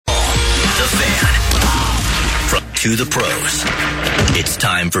to the pros. It's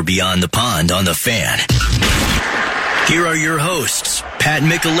time for Beyond the Pond on the Fan. Here are your hosts, Pat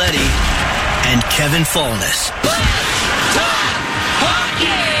Micheletti and Kevin Falness. Let's talk hockey!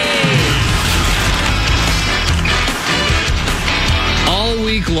 All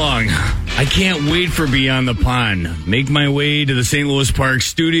week long, I can't wait for Beyond the Pond. Make my way to the St. Louis Park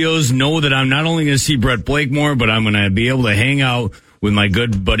studios. Know that I'm not only going to see Brett Blakemore, but I'm going to be able to hang out with my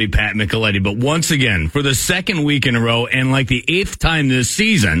good buddy Pat Micheletti. But once again, for the second week in a row, and like the 8th time this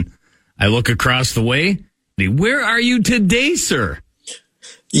season, I look across the way. Where are you today, sir?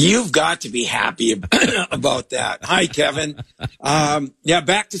 You've got to be happy about that. Hi, Kevin.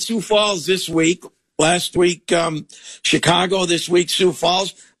 Back to Sioux Falls this week. Last week, Chicago. This week, Sioux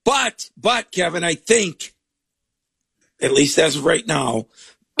Falls. But Kevin, I think, at least as of right now,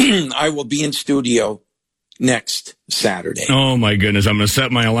 I will be in studio next Saturday. Oh my goodness! I'm going to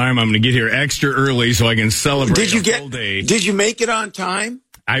set my alarm. I'm going to get here extra early so I can celebrate full day. Did you make it on time?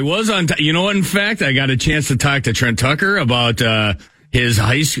 I was on time. You know what? In fact, I got a chance to talk to Trent Tucker about his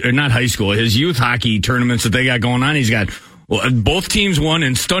his youth hockey tournaments that they got going on. He's got both teams won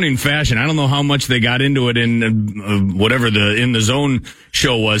in stunning fashion. I don't know how much they got into it in whatever the In the Zone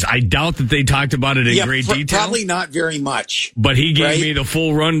show was. I doubt that they talked about it in great detail. Probably not very much. But he gave me the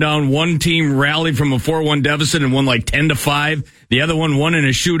full rundown. One team rallied from a 4-1 deficit and won like 10-5. The other one won in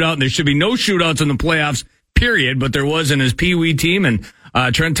a shootout. And there should be no shootouts in the playoffs, period. But there was in his Pee Wee team. And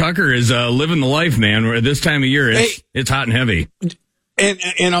Trent Tucker is living the life, man. This time of year, it's hot and heavy.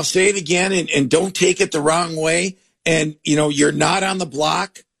 And I'll say it again, and don't take it the wrong way. And, you know, you're not on the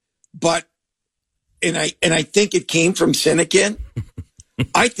block, but, and I think it came from Sinekin.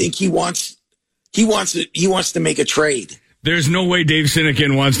 I think he wants to make a trade. There's no way Dave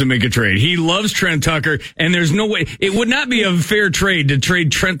Sinekin wants to make a trade. He loves Trent Tucker, and there's no way. It would not be a fair trade to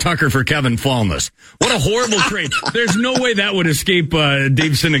trade Trent Tucker for Kevin Falness. What a horrible trade. There's no way that would escape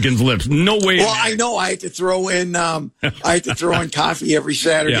Dave Sinekin's lips. No way. Well, I know I had to throw in coffee every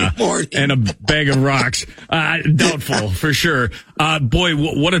Saturday morning. And a bag of rocks. Doubtful, for sure. Boy,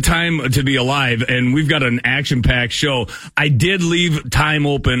 what a time to be alive, and we've got an action-packed show. I did leave time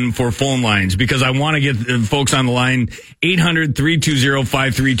open for phone lines because I want to get folks on the line.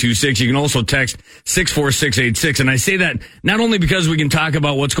 800-320-5326. You can also text 64686. And I say that not only because we can talk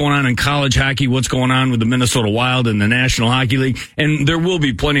about what's going on in college hockey, what's going on with the Minnesota Wild and the National Hockey League, and there will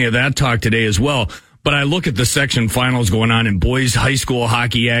be plenty of that talk today as well. But I look at the section finals going on in boys high school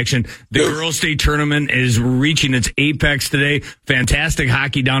hockey action. The girls state tournament is reaching its apex today. Fantastic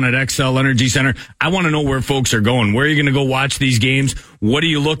hockey down at XL Energy Center. I want to know where folks are going. Where are you going to go watch these games? What are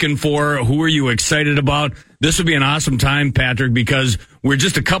you looking for? Who are you excited about? This would be an awesome time, Patrick, because we're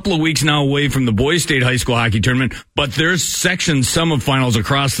just a couple of weeks now away from the boys state high school hockey tournament, but there's section semifinals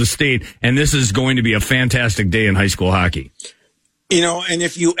across the state, and this is going to be a fantastic day in high school hockey. You know, and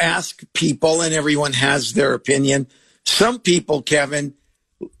if you ask people, and everyone has their opinion, some people, Kevin,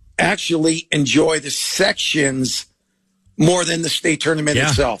 actually enjoy the sections more than the state tournament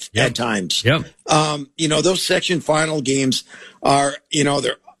itself at times. Yep. You know, those section final games are, you know,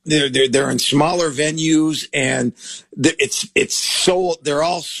 they're in smaller venues, and it's sold. They're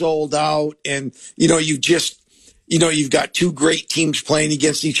all sold out, and you know, you've got two great teams playing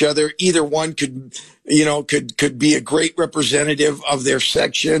against each other. Either one could be a great representative of their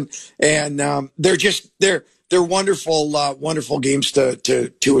section, and they're wonderful, wonderful games to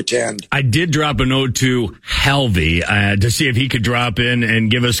attend. I did drop a note to Halvey to see if he could drop in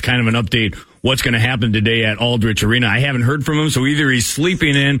and give us kind of an update what's going to happen today at Aldrich Arena. I haven't heard from him, so either he's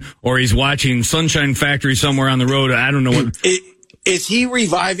sleeping in or he's watching Sunshine Factory somewhere on the road. I don't know what. Is he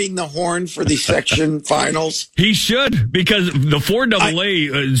reviving the horn for the section finals? He should, because the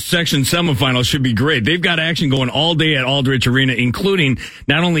 4AA section semifinals should be great. They've got action going all day at Aldrich Arena, including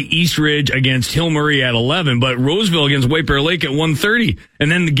not only East Ridge against Hill Murray at 11, but Roseville against White Bear Lake at 1:30.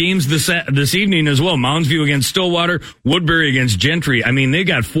 And then the games this evening as well. Moundsview against Stillwater, Woodbury against Gentry. I mean, they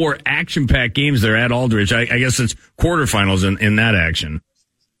got 4 action-packed games there at Aldrich. I guess it's quarterfinals in that action.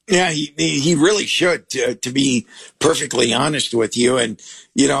 Yeah, he really should, to be perfectly honest with you. And,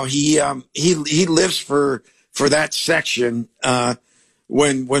 you know, he lives for that section,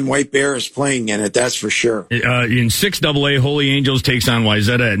 when White Bear is playing in it, that's for sure. In 6AA, Holy Angels takes on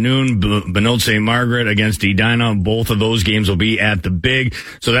Wayzata at noon. Benilde St. Margaret against Edina. Both of those games will be at the Big.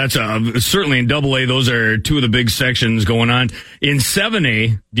 So that's certainly in AA. Those are two of the big sections going on. In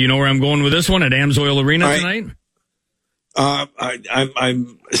 7A, do you know where I'm going with this one? At Amsoil Arena tonight?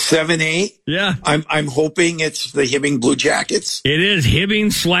 I'm 7-8. Yeah. I'm hoping it's the Hibbing Blue Jackets. It is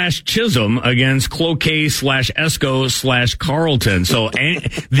Hibbing/Chisholm against Cloquet/Esco/Carleton. So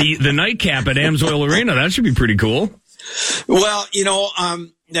the nightcap at Amsoil Arena, that should be pretty cool. Well,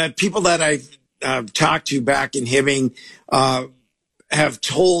 the people that I've talked to back in Hibbing have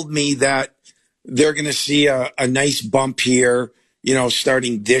told me that they're going to see a nice bump here,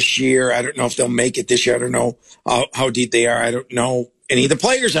 starting this year. I don't know if they'll make it this year. I don't know how deep they are. I don't know any of the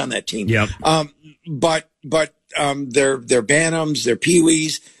players on that team. Yep. But they're Bantams, they're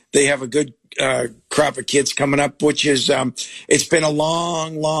Peewees. They have a good crop of kids coming up, which is it's been a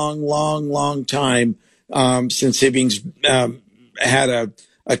long time since Hibbing's had a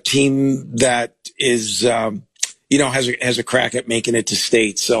team that is has a crack at making it to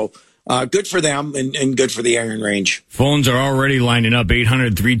state. So good for them and good for the Iron Range. Phones are already lining up,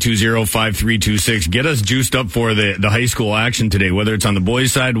 800-320-5326. Get us juiced up for the high school action today, whether it's on the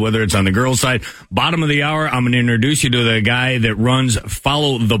boys' side, whether it's on the girls' side. Bottom of the hour, I'm going to introduce you to the guy that runs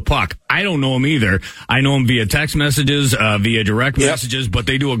Follow the Puck. I don't know him either. I know him via text messages, via direct messages, but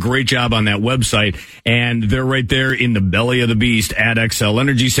they do a great job on that website, and they're right there in the belly of the beast at XL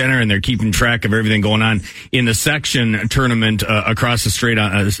Energy Center, and they're keeping track of everything going on in the section tournament across the state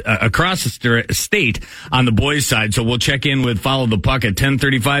on the boys' side. So we'll check in with Follow the Puck at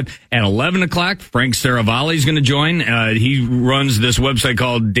 10:35. At 11 o'clock, Frank Seravalli is going to join. He runs this website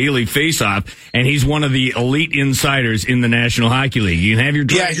called Daily Faceoff, and he's one of the elite insiders in the National Hockey League. You can have your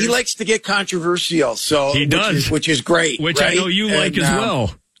yeah, he likes to get controversial, so he does, which is great, which right? I know you like as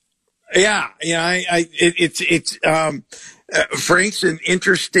well. Yeah, Frank's an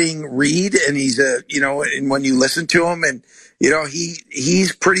interesting read, and he's and when you listen to him, and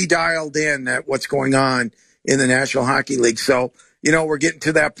he's pretty dialed in at what's going on in the National Hockey League. So we're getting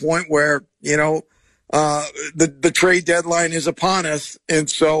to that point where the trade deadline is upon us, and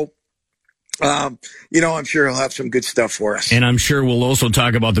so. I'm sure he'll have some good stuff for us. And I'm sure we'll also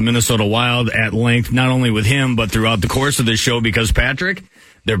talk about the Minnesota Wild at length, not only with him, but throughout the course of this show, because, Patrick,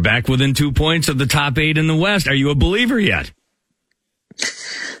 they're back within 2 points of the top 8 in the West. Are you a believer yet?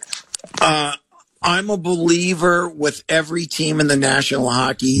 I'm a believer with every team in the National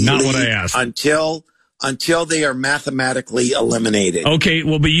Hockey League. Not what I asked. Until they are mathematically eliminated. Okay,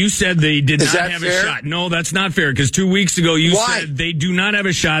 well, but you said they did Is not that have fair? a shot. No, that's not fair, because 2 weeks ago you said they do not have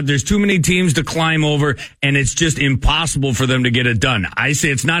a shot. There's too many teams to climb over, and it's just impossible for them to get it done. I say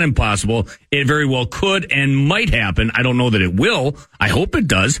it's not impossible. It very well could and might happen. I don't know that it will. I hope it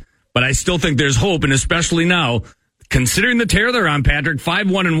does, but I still think there's hope, and especially now, considering the tear they're on, Patrick,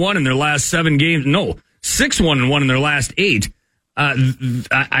 5-1-1 in their last 7 games. No, 6-1-1 in their last 8.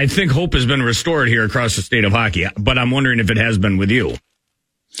 I think hope has been restored here across the state of hockey, but I'm wondering if it has been with you.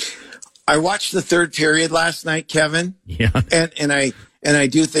 I watched the third period last night, Kevin. Yeah, and I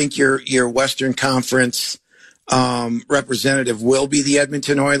do think your Western Conference representative will be the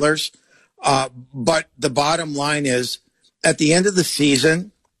Edmonton Oilers. But the bottom line is, at the end of the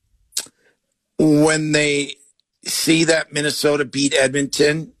season, when they see that Minnesota beat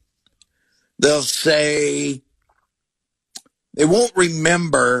Edmonton, they'll say. They won't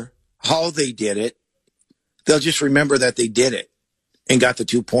remember how they did it. They'll just remember that they did it and got the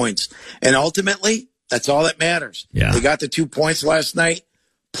 2 points. And ultimately, that's all that matters. Yeah. They got the 2 points last night,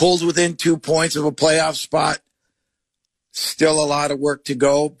 pulled within 2 points of a playoff spot. Still a lot of work to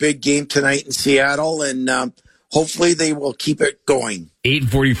go. Big game tonight in Seattle, and hopefully they will keep it going.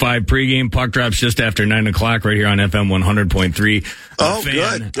 8:45 pregame. Puck drops just after 9 o'clock right here on FM 100.3. Oh,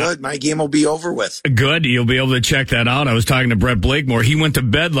 good. My game will be over with. Good. You'll be able to check that out. I was talking to Brett Blakemore. He went to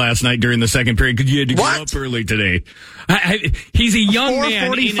bed last night during the second period because you had to get up early today. He's a young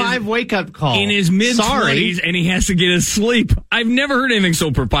man. 4:45 wake-up call. In his mid-20s, and he has to get his sleep. I've never heard anything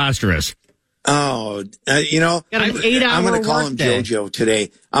so preposterous. Oh, Got an 8-hour I'm going to call him workday. JoJo today.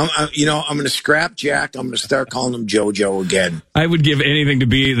 I'm going to scrap Jack. I'm going to start calling him JoJo again. I would give anything to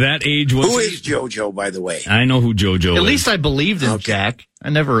be that age. Who is JoJo, by the way? I know who JoJo is. At least I believed in Jack. I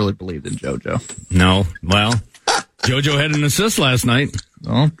never really believed in JoJo. No. Well, JoJo had an assist last night.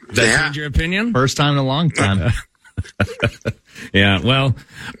 Well, Does that change your opinion? first time in a long time. Yeah. Well,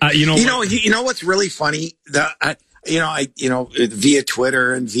 You know what's really funny? Via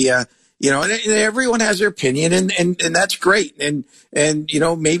Twitter and via. And everyone has their opinion, and that's great. And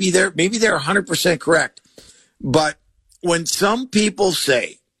maybe they're 100% correct. But when some people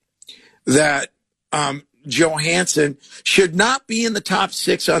say that Johansson should not be in the top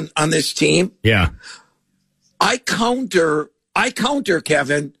 6 on this team, yeah, I counter,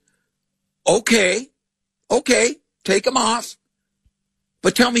 Kevin. Okay, take him off,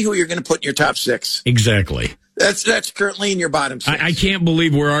 but tell me who you're going to put in your top 6. exactly. That's currently in your bottom six. I can't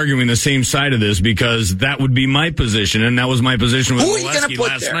believe we're arguing the same side of this because that would be my position, and that was my position with Micheletti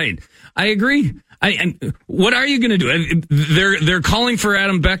last night. I agree. And what are you going to do? They're calling for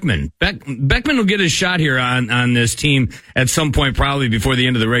Adam Beckman. Beckman will get his shot here on this team at some point, probably before the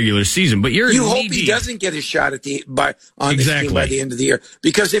end of the regular season. But you hope he doesn't get his shot this team by the end of the year,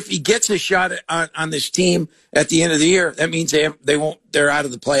 because if he gets a shot on this team at the end of the year, that means they're out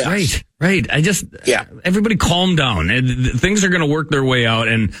of the playoffs. Right. Everybody calm down. Things are going to work their way out.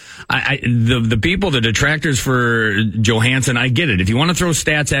 And the people, the detractors for Johansson, I get it. If you want to throw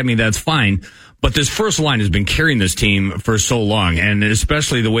stats at me, that's fine. But this first line has been carrying this team for so long, and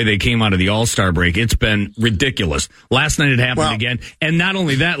especially the way they came out of the All-Star break, it's been ridiculous. Last night it happened again. And not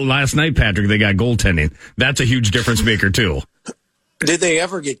only that, last night, Patrick, they got goaltending. That's a huge difference maker, too. Did they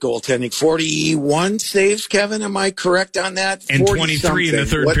ever get goaltending? 41 saves, Kevin? Am I correct on that? And 23 in the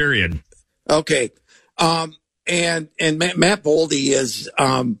third period. Okay. And Matt Boldy is,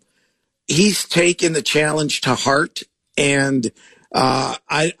 he's taken the challenge to heart, and I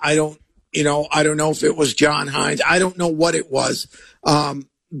don't know if it was John Hines. I don't know what it was.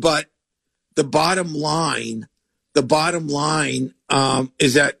 But the bottom line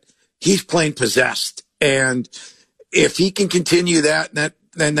is that he's playing possessed. And if he can continue that,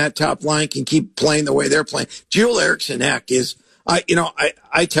 then that top line can keep playing the way they're playing. Joel Eriksson-Ek is, I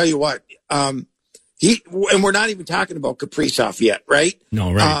tell you what, and we're not even talking about Kaprizov yet, right?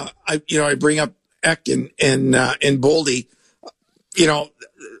 No, right. I bring up Ek and Boldy,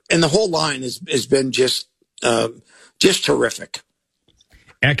 and the whole line has been just terrific.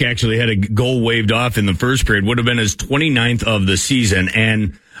 Ek actually had a goal waved off in the first period, would have been his 29th of the season.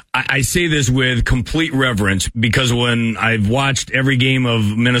 And I say this with complete reverence because when I've watched every game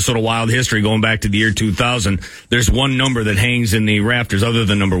of Minnesota Wild history going back to the year 2000, there's one number that hangs in the rafters other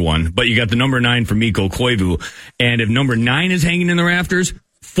than number 1. But you got the number 9 for Mikko Koivu. And if number 9 is hanging in the rafters,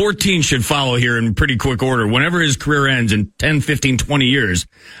 14 should follow here in pretty quick order. Whenever his career ends in 10, 15, 20 years,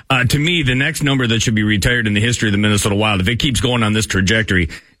 to me, the next number that should be retired in the history of the Minnesota Wild, if it keeps going on this trajectory,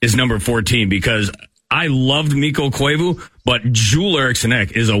 is number 14, because I loved Mikko Koivu, but Joel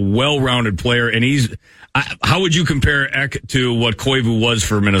Eriksson-Ek is a well-rounded player, and how would you compare Ek to what Koivu was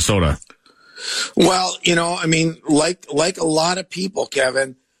for Minnesota? Well, like a lot of people,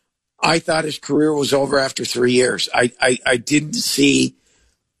 Kevin, I thought his career was over after 3 years. I didn't see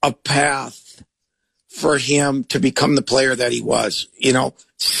a path for him to become the player that he was.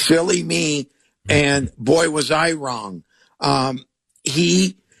 Silly me, and boy, was I wrong.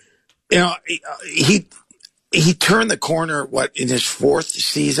 He turned the corner, in his 4th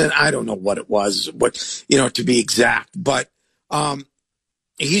season? I don't know what it was, to be exact, but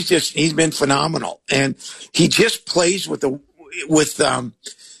he's been phenomenal, and he just plays with a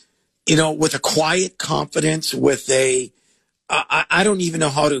quiet confidence, with a I don't even know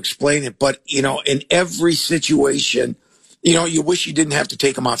how to explain it, but, in every situation, you wish you didn't have to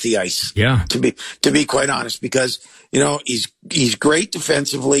take him off the ice. Yeah. To be quite honest, because, he's great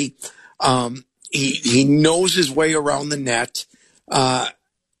defensively. He knows his way around the net.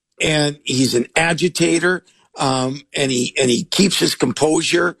 And he's an agitator. And he keeps his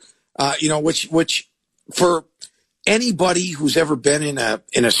composure, which for anybody who's ever been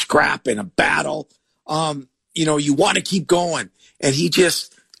in a scrap, in a battle, you want to keep going, and he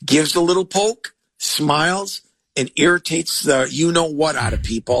just gives a little poke, smiles, and irritates the what out of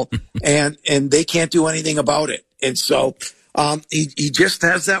people, and they can't do anything about it. And so he just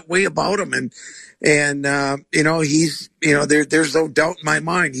has that way about him, and he's there's no doubt in my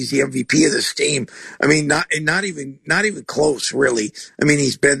mind he's the MVP of this team. I mean, not even close, really. I mean,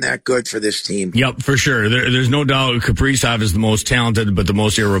 he's been that good for this team. Yep, for sure. There's no doubt Kaprizov is the most talented, but the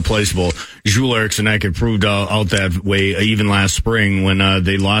most irreplaceable. Joel Eriksson-Ek had proved out that way even last spring when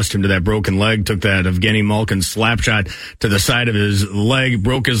they lost him to that broken leg, took that Evgeny Malkin slap shot to the side of his leg,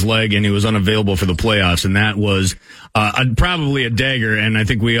 broke his leg, and he was unavailable for the playoffs. And that was probably a dagger, and I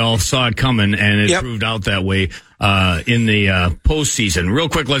think we all saw it coming, and it proved out that way in the postseason. Real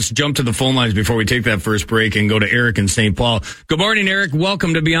quick, let's jump to the phone lines before we take that first break and go to Eric in St. Paul. Good morning, Eric.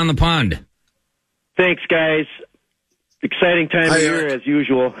 Welcome to Beyond the Pond. Thanks, guys. Exciting time of year, as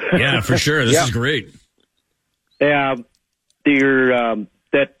usual. Yeah, for sure. This is great. Yeah,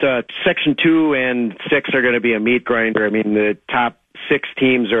 that Section 2 and 6 are going to be a meat grinder. I mean, the top 6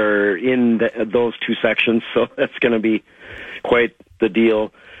 teams are in those 2 sections, so that's going to be quite the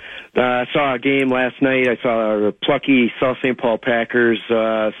deal. I saw a game last night. I saw a plucky South St. Paul Packers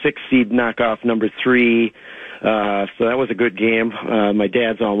 6 seed knock off number 3. So that was a good game. My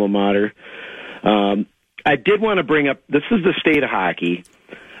dad's alma mater. I did want to bring up, this is the state of hockey.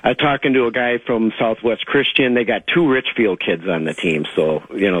 I'm talking to a guy from Southwest Christian. They got 2 Richfield kids on the team, so,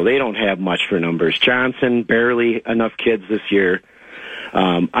 they don't have much for numbers. Johnson, barely enough kids this year.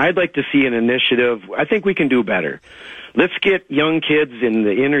 I'd like to see an initiative. I think we can do better. Let's get young kids in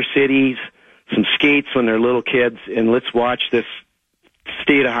the inner cities, some skates when they're little kids, and let's watch this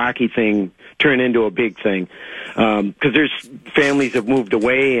state of hockey thing turn into a big thing. Because there's families have moved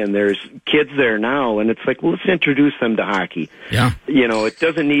away and there's kids there now, and it's like, well, let's introduce them to hockey. Yeah. It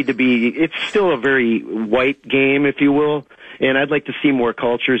doesn't need to be, it's still a very white game, if you will, and I'd like to see more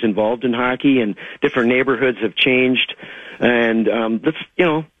cultures involved in hockey, and different neighborhoods have changed, and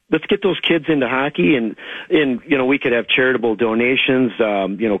let's get those kids into hockey, and we could have charitable donations.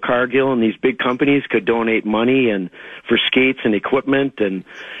 Cargill and these big companies could donate money and for skates and equipment, and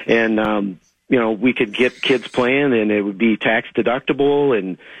we could get kids playing, and it would be tax deductible,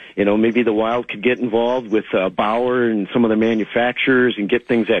 and maybe the Wild could get involved with Bauer and some of the manufacturers and get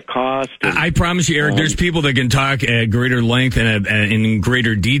things at cost. And, I promise you, Eric, there's people that can talk at greater length and in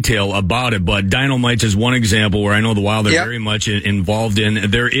greater detail about it, but Dynamites is one example where I know the Wild are very much involved in.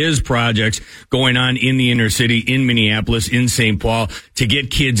 There is projects going on in the inner city, in Minneapolis, in St. Paul, to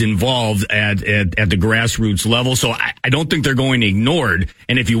get kids involved at the grassroots level. So I don't think they're going ignored,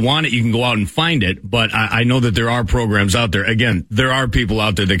 and if you want it, you can go out and find it, but I know that there are programs out there. Again, there are people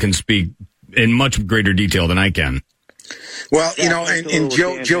out there that can speak in much greater detail than I can. Well, and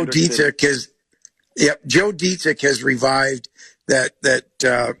Joe Dietzich has revived that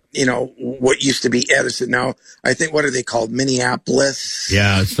what used to be Edison. Now I think, what are they called? Minneapolis.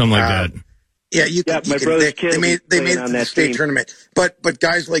 Yeah, something like that. Yeah, my brother's kid. They made it to the state tournament. But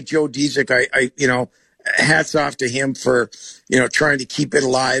guys like Joe Dietzich, I hats off to him for trying to keep it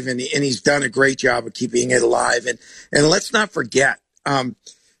alive, and he's done a great job of keeping it alive. And let's not forget. And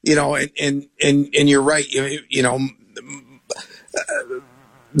you're right.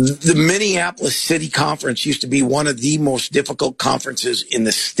 The Minneapolis City Conference used to be one of the most difficult conferences in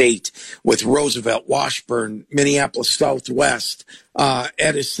the state, with Roosevelt, Washburn, Minneapolis Southwest,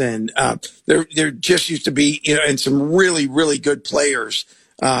 Edison. There just used to be, and some really, really good players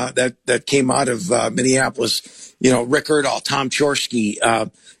that came out of Minneapolis. Rick Erdahl, Tom Chorsky,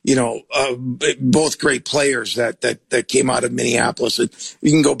 both great players that came out of Minneapolis. And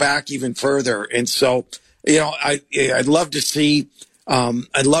you can go back even further. And so, I'd love to see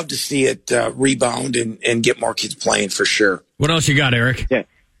it rebound and get more kids playing for sure. What else you got, Eric?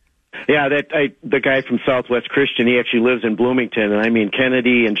 Yeah, the guy from Southwest Christian, he actually lives in Bloomington, and I mean,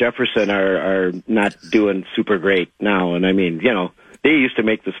 Kennedy and Jefferson are not doing super great now, and I mean, they used to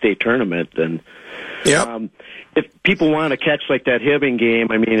make the state tournament, and if people want to catch like that Hibbing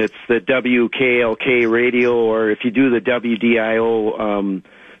game, I mean, it's the WKLK radio, or if you do the WDIO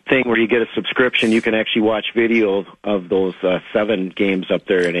thing where you get a subscription, you can actually watch video of those 7 games up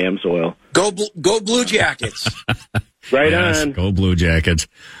there in Amsoil. Go Blue Jackets! Right on. Go Blue Jackets.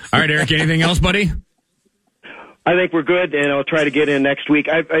 All right, Eric, anything else, buddy? I think we're good, and I'll try to get in next week.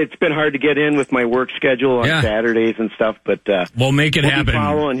 It's been hard to get in with my work schedule on Saturdays and stuff, but we'll make it happen.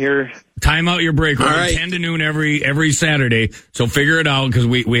 Following here. Time out your break. We're 10 to noon every Saturday, so figure it out, because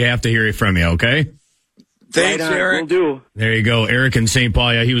we have to hear from you, okay? Thanks, Eric. Will do. There you go. Eric in St.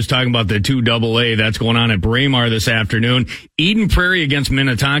 Paul. Yeah, he was talking about the 2AA that's going on at Braemar this afternoon. Eden Prairie against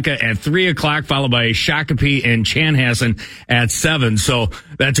Minnetonka at 3 o'clock, followed by Shakopee and Chanhassen at 7. So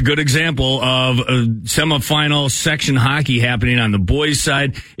that's a good example of a semifinal section hockey happening on the boys'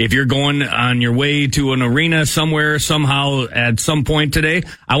 side. If you're going on your way to an arena somewhere, somehow, at some point today,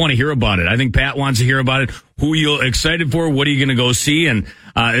 I want to hear about it. I think Pat wants to hear about it. Who you're excited for? What are you going to go see? And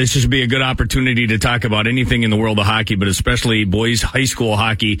this should be a good opportunity to talk about anything in the world of hockey, but especially boys high school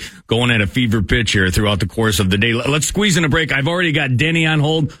hockey going at a fever pitch here throughout the course of the day. Let's squeeze in a break. I've already got Denny on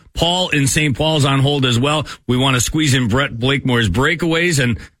hold. Paul in St. Paul's on hold as well. We want to squeeze in Brett Blakemore's breakaways.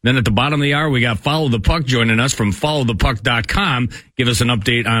 And then at the bottom of the hour, we got Follow the Puck joining us from followthepuck.com. Give us an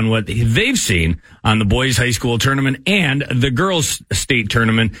update on what they've seen on the boys high school tournament and the girls state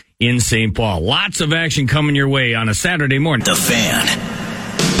tournament in St. Paul. Lots of action coming your way on a Saturday morning. The Fan.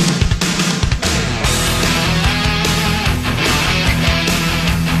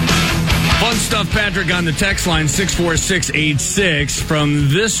 Fun stuff, Patrick, on the text line 64686. From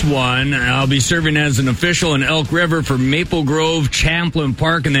this one, I'll be serving as an official in Elk River for Maple Grove, Champlain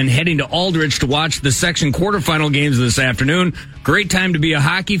Park, and then heading to Aldrich to watch the section quarterfinal games this afternoon. Great time to be a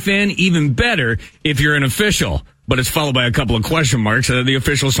hockey fan. Even better if you're an official. But it's followed by a couple of question marks. The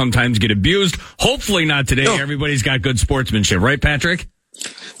officials sometimes get abused. Hopefully not today. No. Everybody's got good sportsmanship. Right, Patrick?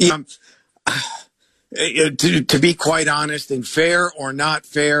 Yeah. To be quite honest, and fair or not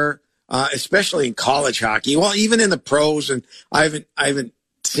fair, especially in college hockey. Well, even in the pros, and I haven't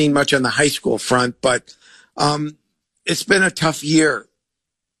seen much on the high school front, but it's been a tough year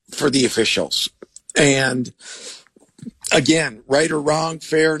for the officials. And again, right or wrong,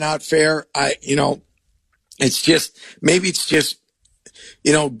 fair, not fair, it's just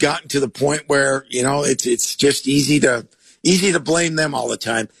gotten to the point where, it's just easy to blame them all the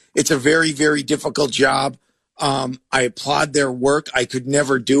time. It's a very, very difficult job. I applaud their work. I could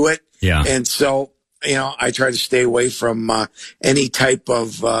never do it. Yeah. And so, I try to stay away from any type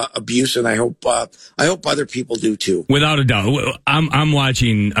of abuse, and I hope other people do too. Without a doubt, I'm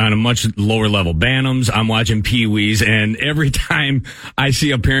watching on a much lower level Bantams. I'm watching Pee-wees, and every time I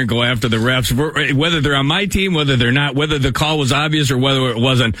see a parent go after the refs, whether they're on my team, whether they're not, whether the call was obvious or whether it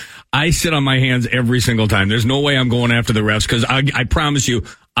wasn't, I sit on my hands every single time. There's no way I'm going after the refs because I promise you,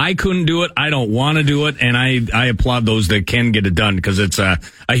 I couldn't do it. I don't want to do it, and I applaud those that can get it done because it's a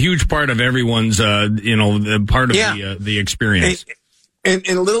huge part of everyone's, part of the experience. And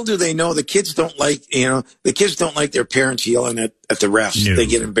little do they know, the kids don't like their parents yelling at the refs. No. They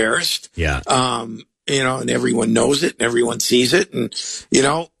get embarrassed. Yeah. And everyone knows it and everyone sees it, and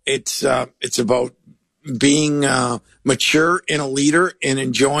it's about being mature and a leader and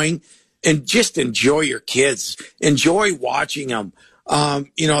enjoy your kids, enjoy watching them.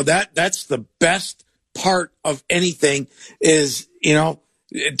 That's the best part of anything is,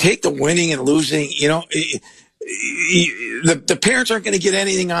 take the winning and losing, the parents aren't going to get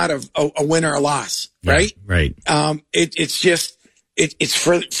anything out of a win or a loss, right? Right. It's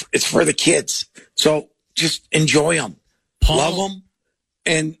for the kids. So just enjoy them, love them,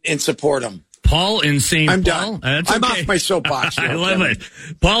 and support them. Paul in St. Paul. I'm done. I'm off my soapbox. I love it.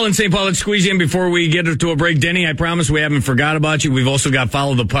 Paul in St. Paul, let's squeeze in before we get to a break. Denny, I promise we haven't forgot about you. We've also got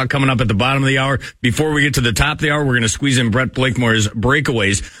Follow the Puck coming up at the bottom of the hour. Before we get to the top of the hour, we're going to squeeze in Brett Blakemore's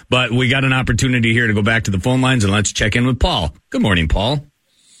breakaways. But we got an opportunity here to go back to the phone lines, and let's check in with Paul. Good morning, Paul.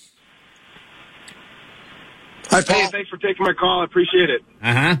 Hi, Paul. Hey, thanks for taking my call. I appreciate it.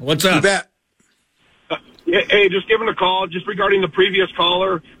 What's up? You bet. Hey, just giving a call just regarding the previous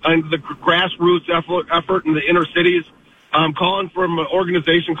caller and the grassroots effort in the inner cities. I'm calling from an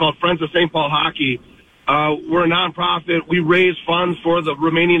organization called Friends of St. Paul Hockey. We're a nonprofit. We raise funds for the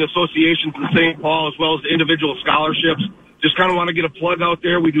remaining associations in St. Paul as well as the individual scholarships. Just kind of want to get a plug out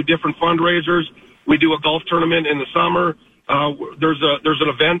there. We do different fundraisers. We do a golf tournament in the summer. There's an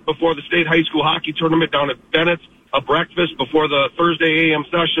event before the state high school hockey tournament down at Bennett's, a breakfast before the Thursday AM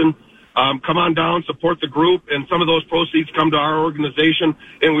session. Come on down, support the group, and some of those proceeds come to our organization.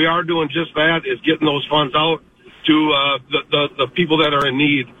 And we are doing just that, is getting those funds out to the people that are in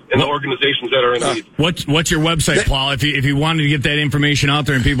need and the organizations that are in need. What's your website, Paul? If you wanted to get that information out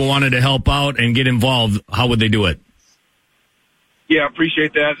there and people wanted to help out and get involved, how would they do it? Yeah,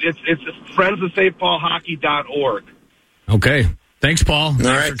 appreciate that. It's friendsofstpaulhockey.org. Okay. Thanks, Paul. All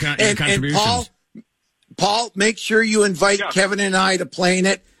right. For your contributions. And Paul, make sure you invite Kevin and I to play in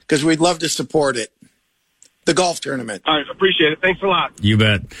it, because we'd love to support it. The golf tournament. All right, appreciate it. Thanks a lot. You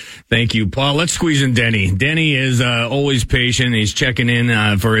bet. Thank you, Paul. Let's squeeze in Denny. Denny is always patient. He's checking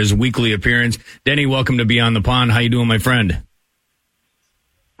in for his weekly appearance. Denny, welcome to Beyond the Pond. How you doing, my friend?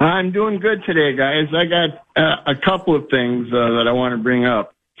 I'm doing good today, guys. I got a couple of things that I want to bring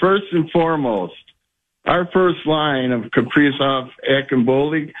up. First and foremost, our first line of Kaprizov, Eck, and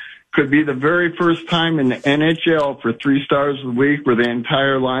Boldy could be the very first time in the NHL for 3 stars a week where the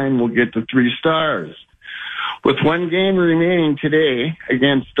entire line will get to 3 stars. With one game remaining today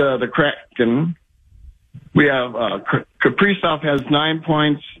against the Kraken, we have Kaprizov has 9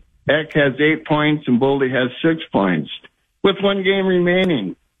 points, Eck has 8 points, and Boldy has 6 points. With one game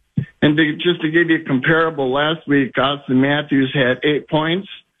remaining. And just to give you a comparable, last week, Austin Matthews had 8 points,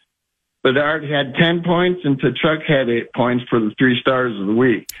 Bedard had 10 points, and Tkachuk had 8 points for the 3 stars of the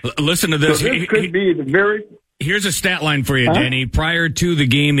week. Listen to this. So this could be the very... Here's a stat line for you, Denny. Prior to the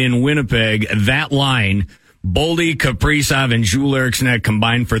game in Winnipeg, that line, Boldy, Kaprizov, and Jules Eriksson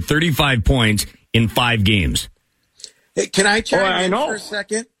combined for 35 points in 5 games. Hey, can I chime in for a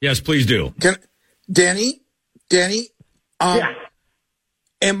second? Yes, please do. Denny,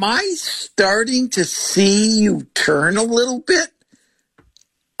 am I starting to see you turn a little bit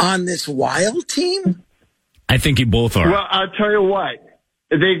on this Wild team? I think you both are. Well, I'll tell you what.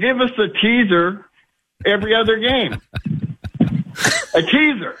 They give us a teaser every other game. A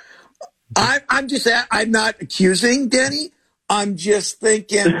teaser. I'm not accusing Denny. I'm just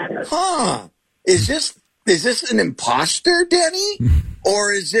thinking, is this an imposter, Denny?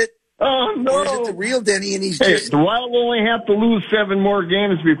 Or is it, oh, no. Or is it the real Denny and he's the Wild only have to lose 7 more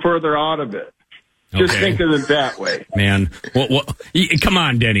games before they're out of it. Just think of it that way. Man, come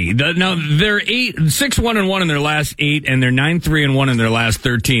on, Denny. Now they're 6-1-1 in their last 8, and they're 9-3-1 in their last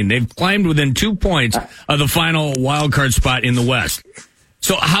 13. They've climbed within 2 points of the final wild card spot in the West.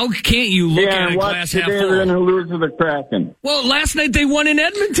 So how can't you look at a glass half full? They're going to lose to the Kraken. Well, last night they won in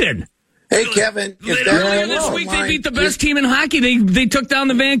Edmonton. Hey, Kevin. Earlier this week they beat the best team in hockey. They took down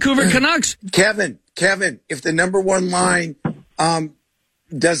the Vancouver Canucks. Kevin, if the number one line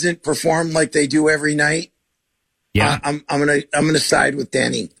doesn't perform like they do every night, I'm gonna side with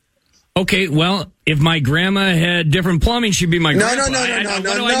Denny. Okay, well, if my grandma had different plumbing, she'd be my grandpa. No.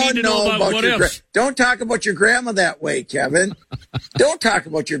 Don't talk about your grandma that way, Kevin. Don't talk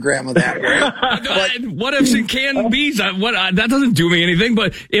about your grandma that way. What ifs and can be's? That doesn't do me anything.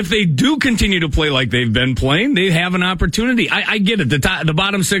 But if they do continue to play like they've been playing, they have an opportunity. I get it. The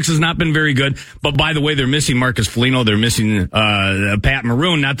bottom 6 has not been very good. But by the way, they're missing Marcus Foligno. They're missing Pat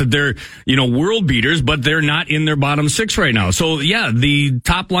Maroon. Not that they're world beaters, but they're not in their bottom 6 right now. So yeah, the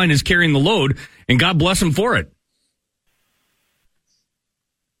top line is carrying the load. And God bless them for it.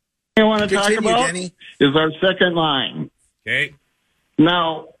 I want to talk about Denny. Is our second line. Okay.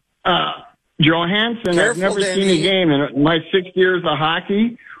 Now, Johansson, I've never seen a game in my 6 years of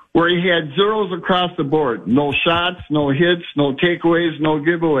hockey where he had zeros across the board. No shots, no hits, no takeaways, no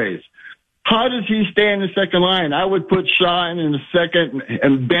giveaways. How does he stay in the second line? I would put Shaw in the second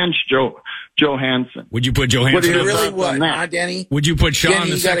and bench Johansson. Would you put Johansson? What do you really would, Denny? Would you put Shaw in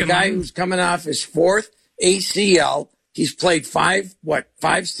the second line? You got a guy who's coming off his 4th ACL. He's played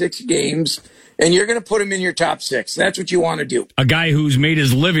 5-6 games, and you're going to put him in your top 6. That's what you want to do. A guy who's made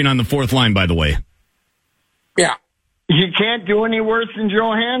his living on the 4th line, by the way. Yeah. You can't do any worse than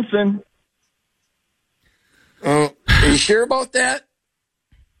Johansson. Are you sure about that?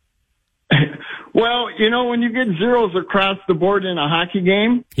 Well, when you get zeros across the board in a hockey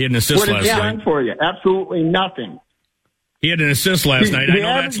game, he had an assist last night. What has he done for you? Absolutely nothing. He had an assist last night. I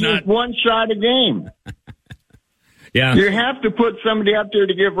know that's not one shot a game. Yeah, you have to put somebody up there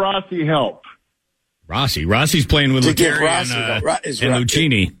to give Rossi help. Rossi's playing with Lettieri and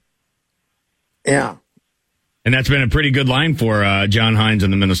Lucchini. Yeah, and that's been a pretty good line for John Hines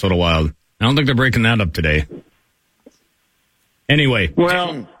and the Minnesota Wild. I don't think they're breaking that up today. Anyway,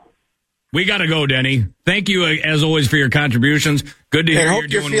 well. We got to go, Denny. Thank you, as always, for your contributions. Good to hear you're doing well.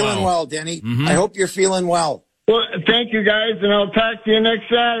 I hope you're feeling well, Denny. Mm-hmm. I hope you're feeling well. Well, thank you, guys, and I'll talk to you next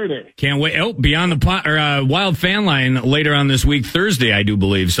Saturday. Can't wait. Oh, Beyond the Wild fan line later on this week, Thursday, I do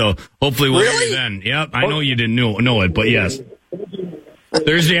believe. So hopefully we'll hear you then. Yep, I know you didn't know it, but yes.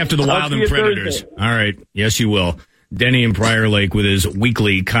 Thursday after the Wild and Predators. Thursday. All right. Yes, you will. Denny in Prior Lake with his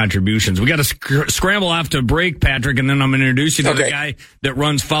weekly contributions. We got to scramble off to break, Patrick, and then I'm going to introduce you to the guy that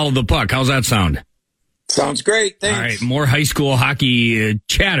runs Follow the Puck. How's that sound? Sounds great. Thanks. All right, more high school hockey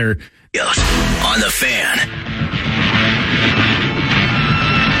chatter. On the Fan.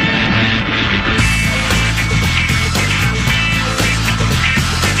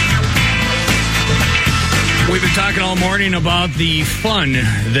 We've been talking all morning about the fun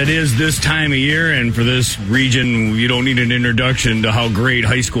that is this time of year, and for this region, you don't need an introduction to how great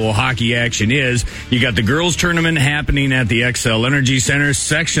high school hockey action is. You got the girls' tournament happening at the XL Energy Center,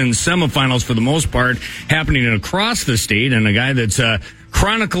 section semifinals for the most part happening across the state, and a guy that's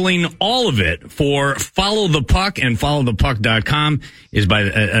chronicling all of it for Follow the Puck and followthepuck.com is by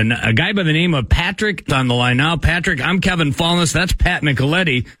a guy by the name of Patrick on the line now. Patrick, I'm Kevin Falness. That's Pat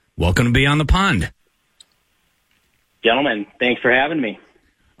Micheletti. Welcome to Beyond the Pond. Gentlemen, thanks for having me.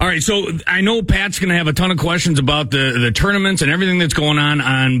 All right, so I know Pat's going to have a ton of questions about the tournaments and everything that's going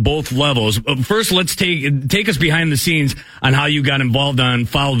on both levels. First, let's take us behind the scenes on how you got involved on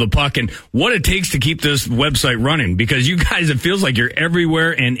Follow the Puck and what it takes to keep this website running, because you guys, it feels like you're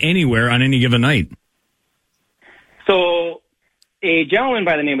everywhere and anywhere on any given night. So a gentleman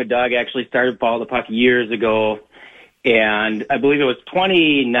by the name of Doug actually started Follow the Puck years ago, and I believe it was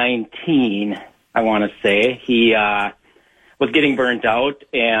 2019, I want to say. He was getting burnt out,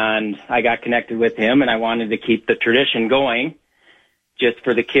 and I got connected with him, and I wanted to keep the tradition going just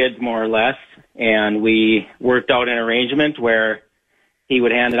for the kids, more or less. And we worked out an arrangement where he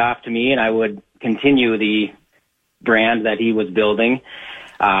would hand it off to me, and I would continue the brand that he was building.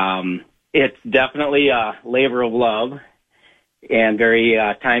 It's definitely a labor of love and very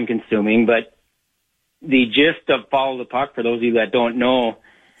time-consuming, but the gist of Follow the Puck, for those of you that don't know,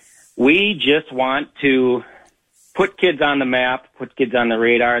 we just want to put kids on the map, put kids on the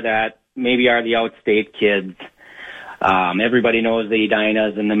radar that maybe are the outstate kids. Everybody knows the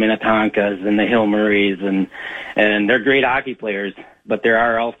Edinas and the Minnetonkas and the Hill Murrays, and they're great hockey players, but there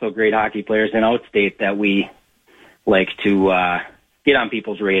are also great hockey players in outstate that we like to get on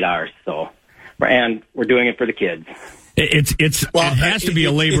people's radars. So and we're doing it for the kids. It has to be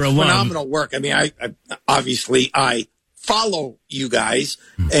a labor of love. Phenomenal work. I mean, I obviously follow you guys,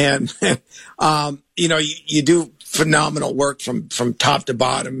 and you do phenomenal work from top to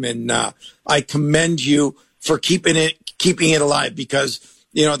bottom, and I commend you for keeping it alive, because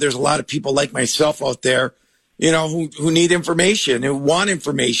there's a lot of people like myself out there, who need information, who want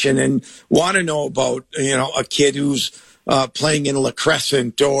information, and want to know about a kid who's playing in La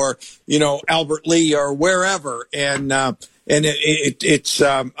Crescent or Albert Lee or wherever, and it's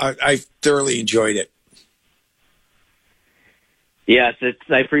I thoroughly enjoyed it. Yes,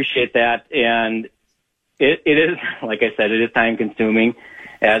 I appreciate that, and it is, like I said, it is time consuming.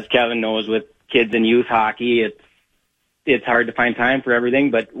 As Kevin knows, with kids and youth hockey, it's hard to find time for everything,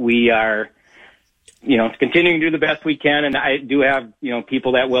 but we are, continuing to do the best we can, and I do have,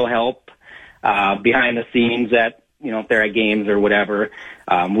 people that will help behind the scenes that, if they're at games or whatever.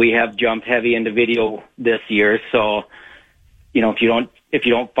 We have jumped heavy into video this year, so, if you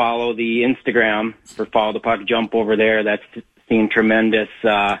don't follow the Instagram for Follow the Puck, jump over there. That's seen tremendous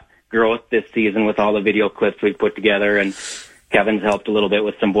growth this season with all the video clips we've put together, and Kevin's helped a little bit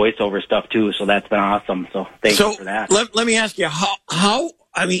with some voiceover stuff too, so that's been awesome. So thank you for that. Let me ask you, how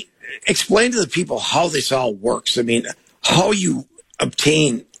explain to the people how this all works. I mean, how you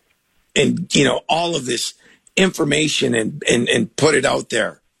obtain and all of this information and put it out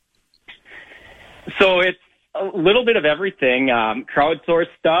there. So it's a little bit of everything, crowdsource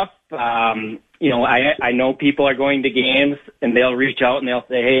stuff. I know people are going to games, and they'll reach out and they'll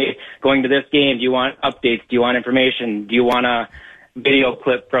say, hey, going to this game, do you want updates? Do you want information? Do you want a video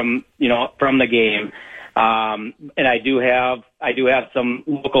clip from the game? And I do have some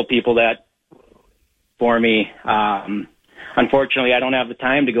local people that for me. Unfortunately, I don't have the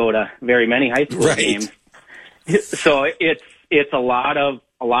time to go to very many high school games. So it's a lot of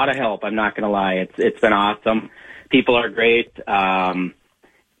help. I'm not going to lie. It's been awesome. People are great.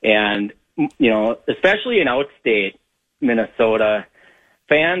 And especially in outstate Minnesota,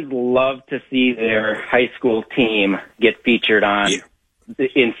 fans love to see their high school team get featured on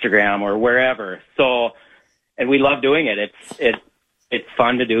Instagram or wherever. So, and we love doing it. It's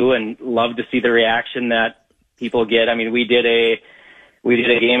fun to do, and love to see the reaction that people get. I mean, we did a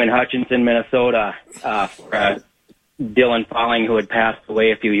game in Hutchinson, Minnesota, for Dylan Falling, who had passed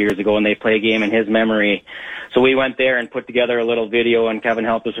away a few years ago, and they play a game in his memory. So we went there and put together a little video, and Kevin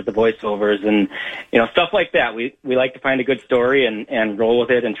helped us with the voiceovers and, stuff like that. We like to find a good story and roll with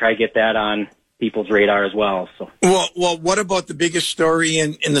it and try to get that on people's radar as well. So. Well, what about the biggest story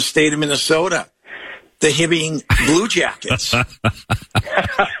in the state of Minnesota? The Hibbing Blue Jackets. I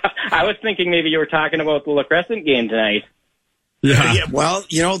was thinking maybe you were talking about the La Crescent game tonight. Yeah, well,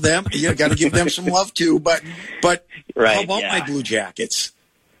 them, you got to give them some love too. But right, how about my Blue Jackets?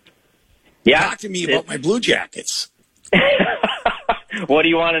 Yeah, talk to me about my Blue Jackets. What do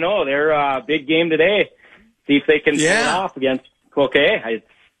you want to know? They're a big game today. See if they can pull it off against Cloquet.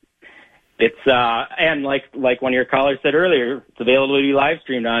 It's and like one of your callers said earlier, it's available to be live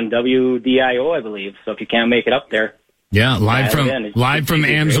streamed on WDIO, I believe. So if you can't make it up there. Yeah, live from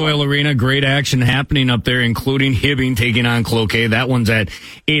Amsoil Arena. Great action happening up there, including Hibbing taking on Cloquet. That one's at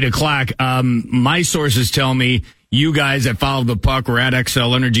 8:00. My sources tell me you guys that followed the puck were at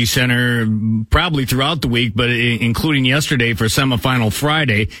XL Energy Center probably throughout the week, but including yesterday for semifinal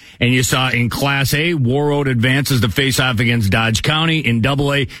Friday. And you saw in Class A, Warroad advances to face off against Dodge County. In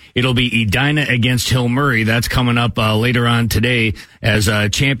AA, it'll be Edina against Hill Murray. That's coming up later on today, as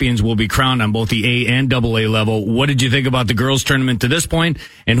champions will be crowned on both the A and AA level. What did you think about the girls' tournament to this point,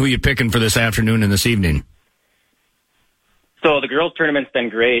 and who you picking for this afternoon and this evening? So the girls' tournament's been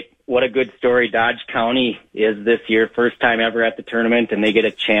great. What a good story Dodge County is this year. First time ever at the tournament, and they get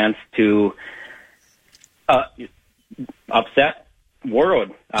a chance to upset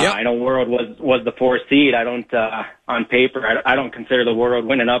Warroad. I know Warroad was the 4th seed. I don't, on paper, I don't consider the Warroad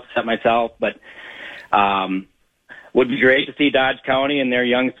win an upset myself, but would be great to see Dodge County and their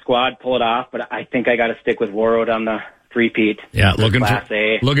young squad pull it off, but I think I got to stick with Warroad on the three-peat. Yeah, looking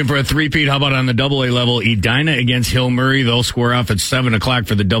for a three-peat. How about on the AA level? Edina against Hill Murray. They'll square off at 7:00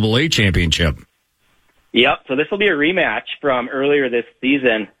 for the AA championship. Yep, so this will be a rematch from earlier this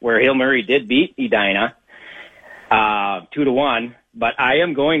season where Hill Murray did beat Edina 2-1, but I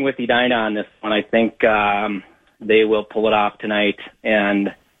am going with Edina on this one. I think they will pull it off tonight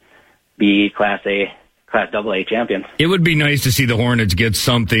and be Class AA champions. It would be nice to see the Hornets get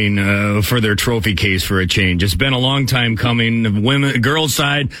something for their trophy case for a change. It's been a long time coming. The girls'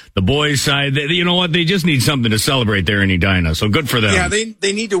 side, the boys' side, you know what? They just need something to celebrate there in Edina. So good for them. Yeah,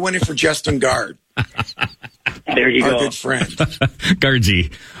 they need to win it for Justin Guard. There you Our go. good friend.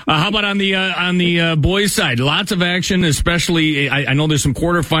 Guardsy. How about on the boys' side? Lots of action, especially. I know there's some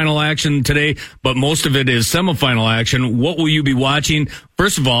quarterfinal action today, but most of it is semifinal action. What will you be watching?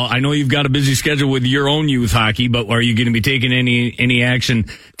 First of all, I know you've got a busy schedule with your own youth hockey, but are you going to be taking any action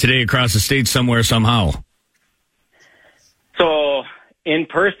today across the state somewhere somehow? So in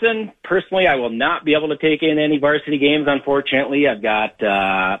person, personally, I will not be able to take in any varsity games. Unfortunately, I've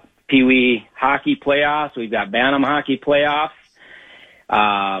got Pee Wee hockey playoffs. We've got Bantam hockey playoffs.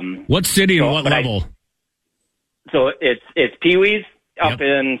 What city and what level? So it's Pee Wee's up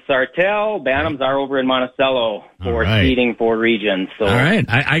in Sartell. Bantams are over in Monticello for seeding for regions. So all right,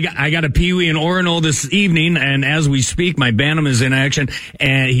 I got a Pee Wee in Orono this evening, and as we speak, my Bantam is in action,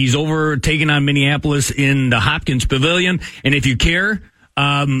 and he's over taking on Minneapolis in the Hopkins Pavilion. And if you care,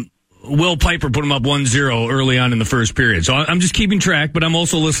 Will Piper put him up 1-0 early on in the first period. So I'm just keeping track, but I'm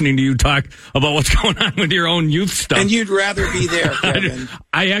also listening to you talk about what's going on with your own youth stuff. And you'd rather be there, Kevin.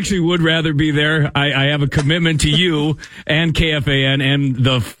 I actually would rather be there. I have a commitment to you and KFAN and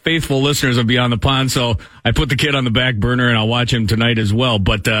the faithful listeners of Beyond the Pond, so I put the kid on the back burner, and I'll watch him tonight as well.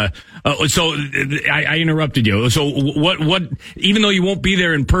 But so I interrupted you. So what? Even though you won't be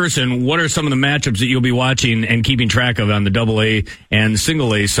there in person, what are some of the matchups that you'll be watching and keeping track of on the AA and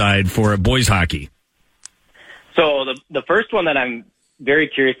single A side for boys hockey? So the first one that I'm very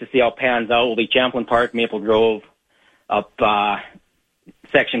curious to see how it pans out will be Champlain Park, Maple Grove, up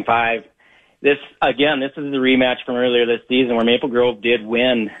Section 5. This is the rematch from earlier this season where Maple Grove did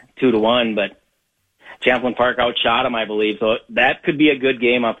win 2-1, but Champlain Park outshot them, I believe. So that could be a good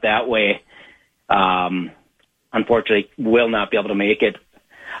game up that way. Unfortunately, will not be able to make it.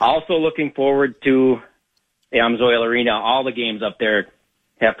 Also looking forward to Amsoil Arena. All the games up there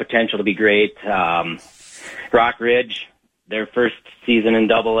have potential to be great. Rock Ridge, their first season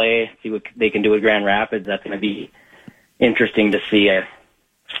in AA, see what they can do with Grand Rapids. That's going to be interesting to see. I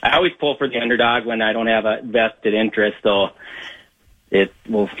always pull for the underdog when I don't have a vested interest, so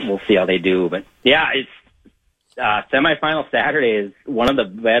we'll see how they do. But yeah, it's semifinal Saturday is one of the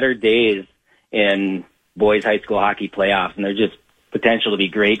better days in boys high school hockey playoffs, and they're just potential to be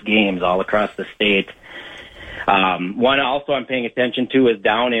great games all across the state. One also I'm paying attention to is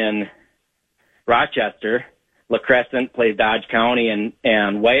down in Rochester. La Crescent plays Dodge County,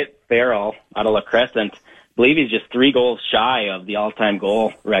 and Wyatt Farrell out of La Crescent, I believe he's just 3 goals shy of the all-time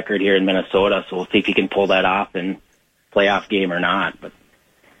goal record here in Minnesota, so we'll see if he can pull that off in playoff game or not. But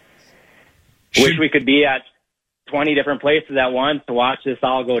wish we could be at 20 different places at once to watch this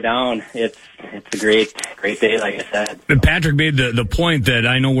all go down. It's a great day, like I said. Patrick made the point that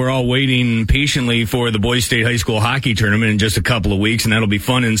I know we're all waiting patiently for the Boys State High School Hockey Tournament in just a couple of weeks, and that'll be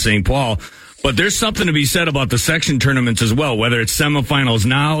fun in St. Paul. But there's something to be said about the section tournaments as well, whether it's semifinals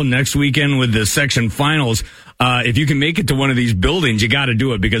now, next weekend with the section finals. If you can make it to one of these buildings, you got to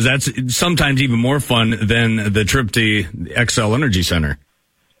do it, because that's sometimes even more fun than the trip to XL Energy Center.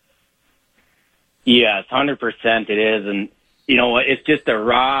 Yes, 100% it is. And, you know, it's just a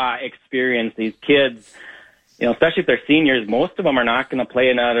raw experience. These kids, you know, especially if they're seniors, most of them are not going to play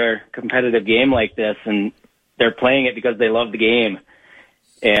another competitive game like this, and they're playing it because they love the game.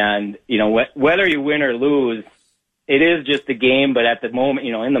 And, you know, whether you win or lose, it is just a game, but at the moment,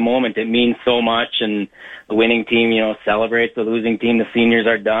 you know, in the moment, it means so much, and the winning team, you know, celebrates the losing team, the seniors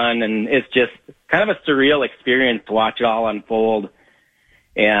are done, and it's just kind of a surreal experience to watch it all unfold.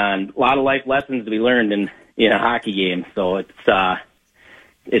 And a lot of life lessons to be learned in a hockey game. So it's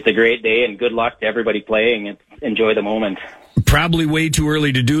a great day, and good luck to everybody playing, and enjoy the moment. Probably way too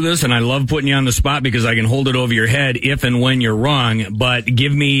early to do this, and I love putting you on the spot because I can hold it over your head if and when you're wrong, but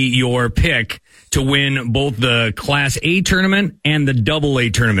give me your pick to win both the Class A tournament and the AA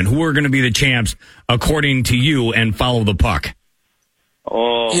tournament. Who are going to be the champs according to you, and follow the puck?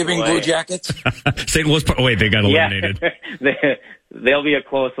 Oh, Giving Blue Jackets? St. Louis. Wait, they got eliminated. Yeah. They'll be a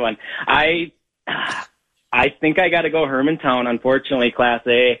close one. I think I got to go Hermantown, unfortunately, Class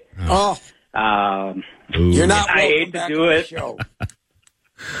A. Oh. You're not welcome. I hate to do it.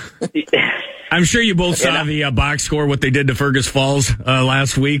 I'm sure you both saw the box score, what they did to Fergus Falls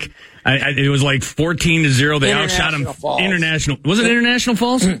last week. It was like 14-0. They outshot them. International. Was it International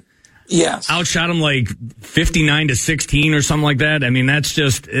Falls? Yes. Outshot them like 59-16 or something like that. I mean, that's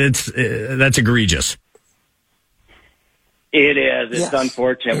just, that's egregious. It is. It's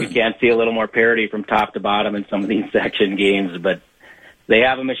unfortunate we can't see a little more parity from top to bottom in some of these section games, but they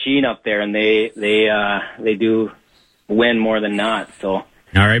have a machine up there, and they do win more than not. So, all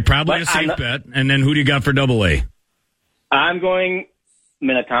right, probably a safe bet. And then who do you got for AA? I'm going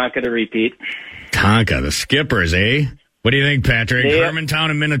Minnetonka to repeat. Tonka, the Skippers, eh? What do you think, Patrick?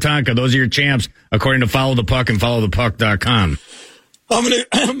 Hermantown and Minnetonka, those are your champs, according to Follow the Puck and followthepuck.com.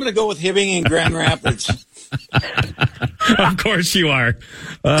 I'm gonna go with Hibbing and Grand Rapids. Of course you are.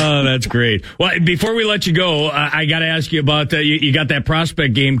 Oh, that's great. Well, before we let you go, I got to ask you about you got that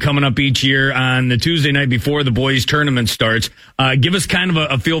prospect game coming up each year on the Tuesday night before the boys tournament starts. Give us kind of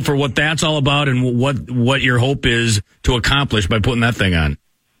a feel for what that's all about and what your hope is to accomplish by putting that thing on.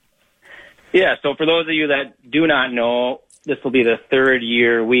 Yeah, so for those of you that do not know, this will be the third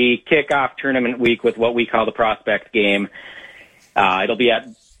year. We kick off tournament week with what we call the prospect game. It'll be at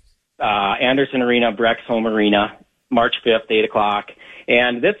Anderson Arena, Breck's home arena, March 5th, 8 o'clock.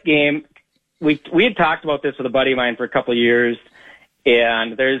 And this game, we had talked about this with a buddy of mine for a couple of years,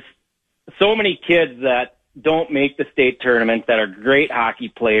 and there's so many kids that don't make the state tournament that are great hockey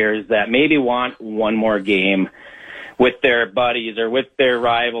players that maybe want one more game with their buddies or with their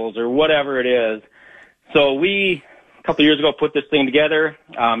rivals or whatever it is. So we, a couple of years ago, put this thing together.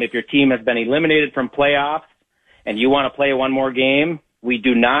 If your team has been eliminated from playoffs and you want to play one more game, we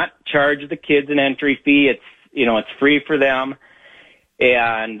do not charge the kids an entry fee. It's free for them.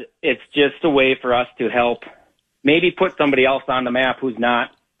 And it's just a way for us to help maybe put somebody else on the map who's not,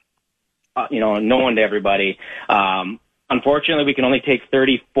 known to everybody. Unfortunately, we can only take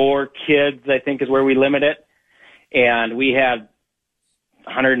 34 kids, I think is where we limit it. And we had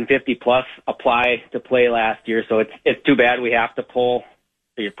 150 plus apply to play last year. So it's too bad we have to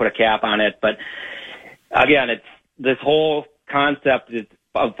put a cap on it. But again, it's this whole concept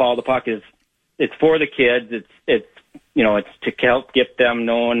of Follow the Puck it's for the kids. It's to help get them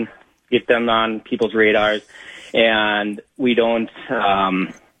known, get them on people's radars. And we don't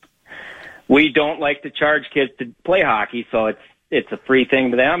like to charge kids to play hockey. So it's a free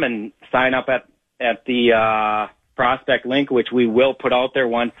thing to them, and sign up at the prospect link, which we will put out there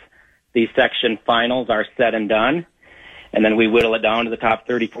once the section finals are said and done. And then we whittle it down to the top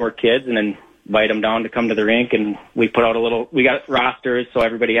 34 kids and then invite them down to come to the rink. And we put out we got rosters so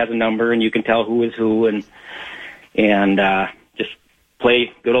everybody has a number and you can tell who is who and just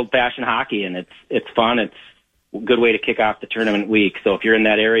play good old fashioned hockey. And it's fun. It's a good way to kick off the tournament week. So if you're in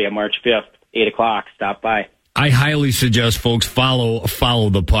that area, March 5th, 8 o'clock, stop by. I highly suggest folks follow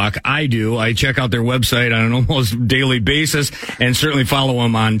the Puck. I do. I check out their website on an almost daily basis, and certainly follow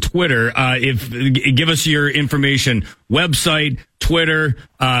them on Twitter. Give us your information: website, Twitter,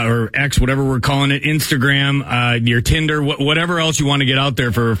 or X, whatever we're calling it, Instagram, your Tinder, whatever else you want to get out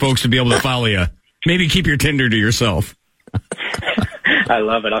there for folks to be able to follow you. Maybe keep your Tinder to yourself. I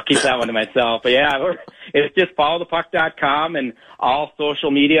love it. I'll keep that one to myself. But yeah, it's just followthepuck.com, and all social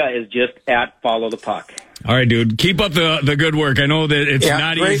media is just at Follow the Puck. All right, dude. Keep up the good work. I know that it's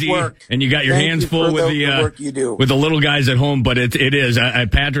not easy, work. And you got your hands full with the work you do. with the little guys at home, but it is.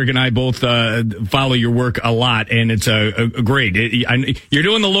 Patrick and I both follow your work a lot, and it's great. You're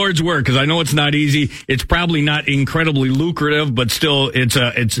doing the Lord's work, because I know it's not easy. It's probably not incredibly lucrative, but still, it's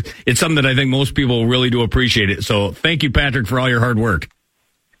something that I think most people really do appreciate it. So, thank you, Patrick, for all your hard work.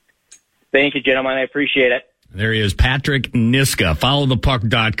 Thank you, gentlemen. I appreciate it. There he is, Patrick Niska.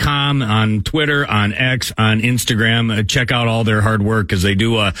 Followthepuck.com on Twitter, on X, on Instagram. Check out all their hard work, because they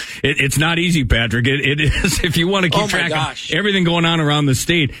do. It's not easy, Patrick. It is if you want to keep track of everything going on around the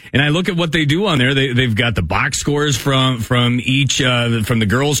state. And I look at what they do on there. They've got the box scores from each from the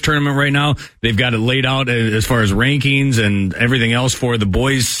girls tournament right now. They've got it laid out as far as rankings and everything else for the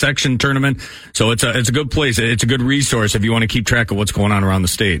boys section tournament. So it's a good place. It's a good resource if you want to keep track of what's going on around the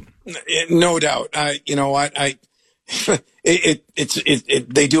state. No doubt. You know what?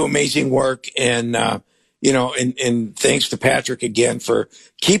 They do amazing work, and and thanks to Patrick again for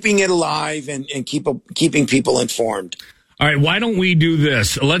keeping it alive and keeping people informed. All right, why don't we do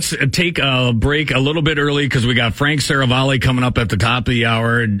this? Let's take a break a little bit early, because we got Frank Seravalli coming up at the top of the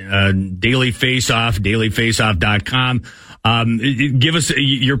hour. Daily Faceoff, dailyfaceoff.com. Give us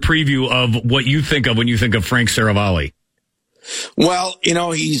your preview of what you think of when you think of Frank Seravalli. Well,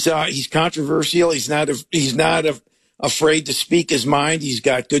 he's controversial. He's not afraid to speak his mind. He's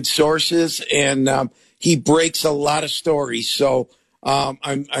got good sources, and he breaks a lot of stories. So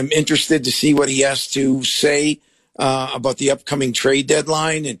I'm interested to see what he has to say about the upcoming trade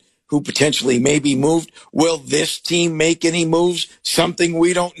deadline and who potentially may be moved. Will this team make any moves? Something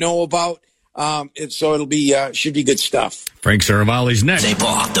we don't know about. So it'll be should be good stuff. Frank Seravalli's next. St.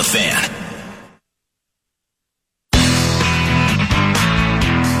 Paul, the Fan.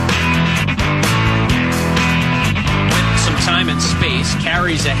 Time and space,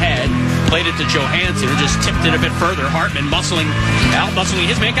 carries ahead, played it to Johansson, who just tipped it a bit further. Hartman muscling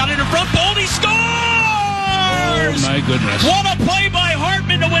his man, got it in front. Boldy scores! Oh, my goodness. What a play by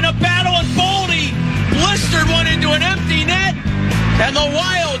Hartman to win a battle, and Boldy blistered one into an empty net. And the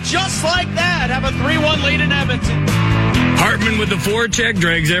Wild, just like that, have a 3-1 lead in Edmonton. Hartman with the forecheck,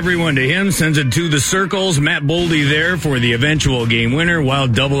 drags everyone to him, sends it to the circles. Matt Boldy there for the eventual game winner.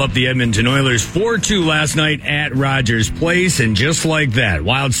 Wild double up the Edmonton Oilers 4-2 last night at Rogers Place. And just like that,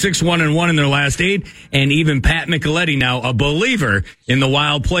 Wild 6-1-1 in their last 8. And even Pat Micheletti now a believer in the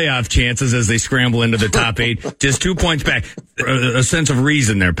Wild playoff chances as they scramble into the top 8. Just 2 points back. A sense of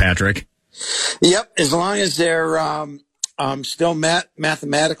reason there, Patrick. Yep, as long as they're still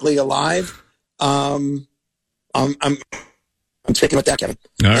mathematically alive, I'm sticking with that, Kevin.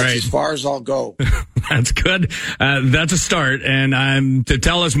 That's right. As far as I'll go. That's good. That's a start. And to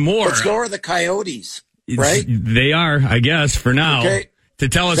tell us more. Let's go with the Coyotes, right? They are, I guess, for now. Okay. To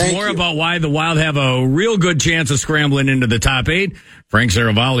tell us more about why the Wild have a real good chance of scrambling into the top 8, Frank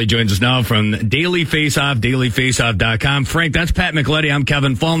Seravalli joins us now from Daily Faceoff, dailyfaceoff.com. Frank, that's Pat Micheletti. I'm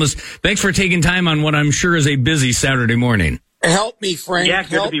Kevin Falness. Thanks for taking time on what I'm sure is a busy Saturday morning. Help me, Frank. Yeah,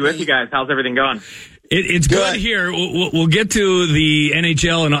 good to be with you guys. How's everything going? It's good here. We'll get to the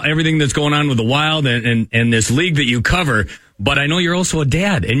NHL and everything that's going on with the Wild and this league that you cover. But I know you're also a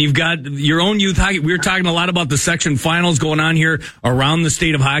dad, and you've got your own youth hockey. We were talking a lot about the section finals going on here around the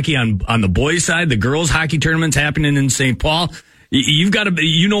state of hockey on the boys' side. The girls' hockey tournament's happening in St. Paul. You've got to,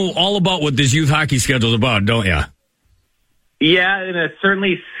 you know all about what this youth hockey schedule is about, don't you? Yeah, in a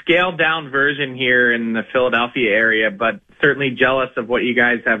certainly scaled down version here in the Philadelphia area, but certainly jealous of what you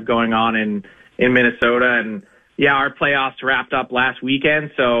guys have going on in Minnesota. And yeah, our playoffs wrapped up last weekend,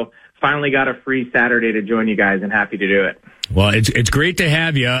 so finally got a free Saturday to join you guys, and happy to do it. Well, it's great to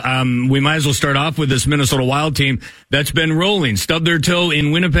have you. We might as well start off with this Minnesota Wild team that's been rolling. Stubbed their toe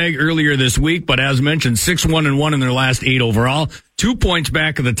in Winnipeg earlier this week, but as mentioned, 6-1-1 in their last 8 overall. 2 points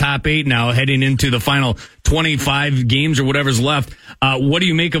back of the top 8 now, heading into the final 25 games or whatever's left. What do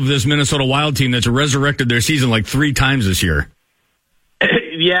you make of this Minnesota Wild team that's resurrected their season like 3 times this year?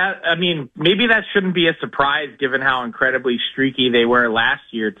 Yeah, I mean, maybe that shouldn't be a surprise given how incredibly streaky they were last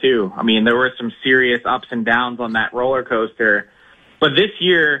year, too. I mean, there were some serious ups and downs on that roller coaster. But this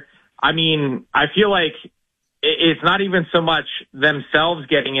year, I mean, I feel like it's not even so much themselves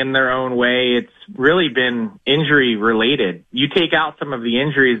getting in their own way. It's really been injury related. You take out some of the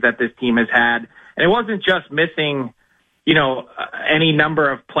injuries that this team has had, and it wasn't just missing, you know, any number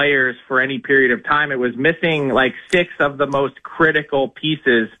of players for any period of time. It was missing like 6 of the most critical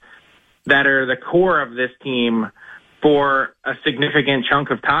pieces that are the core of this team for a significant chunk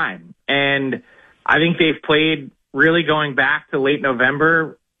of time. And I think they've played really going back to late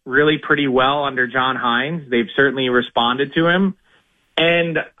November really pretty well under John Hines. They've certainly responded to him.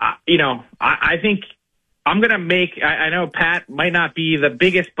 And, you know, I think I'm going to make, I know Pat might not be the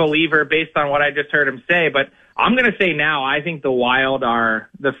biggest believer based on what I just heard him say, but I'm going to say now I think the Wild are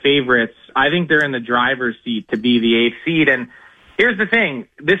the favorites. I think they're in the driver's seat to be the 8th seed. And here's the thing.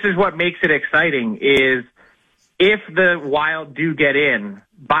 This is what makes it exciting is if the Wild do get in,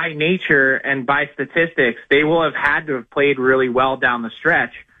 by nature and by statistics, they will have had to have played really well down the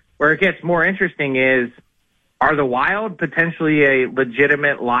stretch. Where it gets more interesting is, are the Wild potentially a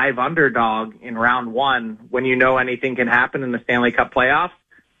legitimate live underdog in round 1 when you know anything can happen in the Stanley Cup playoffs?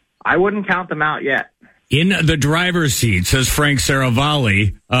 I wouldn't count them out yet. In the driver's seat, says Frank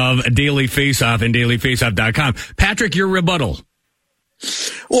Seravalli of Daily Faceoff and dailyfaceoff.com. Patrick, your rebuttal.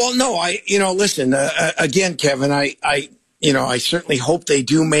 Well, no, listen, again, Kevin, I certainly hope they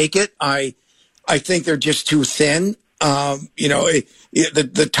do make it. I think they're just too thin.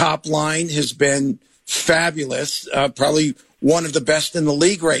 The top line has been fabulous, probably one of the best in the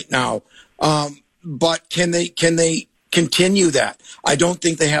league right now. But can they continue that? I don't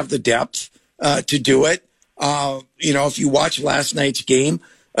think they have the depth to do it. If you watch last night's game,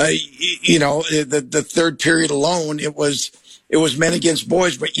 the third period alone, it was men against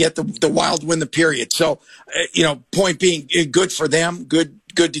boys, but yet the Wild win the period. So, point being, good for them, good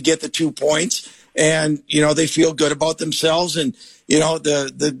to get the 2 points. And, they feel good about themselves. And,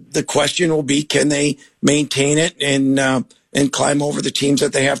 the question will be, can they maintain it and climb over the teams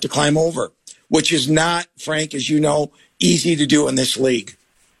that they have to climb over, which is not, Frank, as you know, easy to do in this league.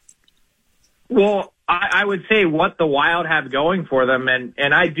 Well, I would say what the Wild have going for them,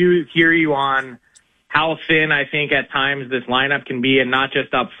 and I do hear you on how thin I think at times this lineup can be, and not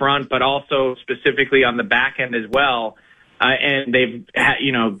just up front, but also specifically on the back end as well. And they've,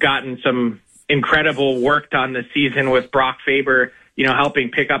 gotten some incredible work done this season with Brock Faber, helping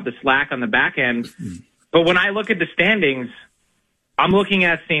pick up the slack on the back end. But when I look at the standings, I'm looking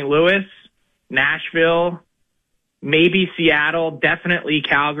at St. Louis, Nashville, maybe Seattle, definitely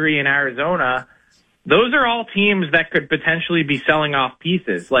Calgary and Arizona. Those are all teams that could potentially be selling off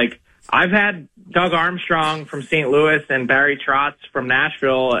pieces. Like, I've had Doug Armstrong from St. Louis and Barry Trotz from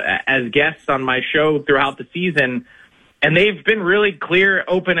Nashville as guests on my show throughout the season, and they've been really clear,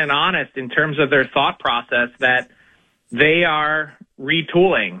 open, and honest in terms of their thought process that they are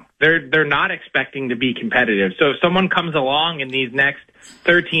retooling. They're not expecting to be competitive. So if someone comes along in these next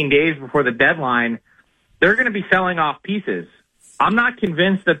 13 days before the deadline, they're going to be selling off pieces. I'm not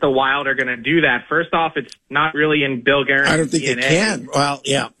convinced that the Wild are going to do that. First off, it's not really in Bill Guerin's DNA. I don't think they can. Well,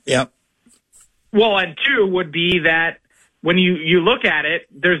 yeah. Well, and two would be that when you look at it,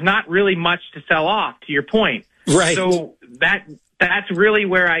 there's not really much to sell off, to your point. Right. So that's really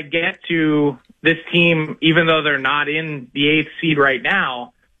where I get to this team, even though they're not in the 8th seed right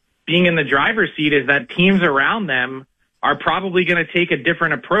now, being in the driver's seat, is that teams around them are probably going to take a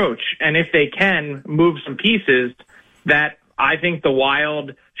different approach. And if they can move some pieces, that I think the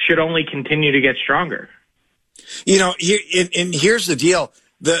Wild should only continue to get stronger. Here's the deal.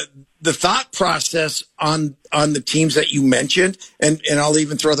 The thought process on the teams that you mentioned, and I'll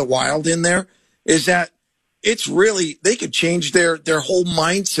even throw the Wild in there, is that it's really, they could change their whole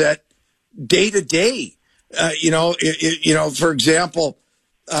mindset day to day. For example,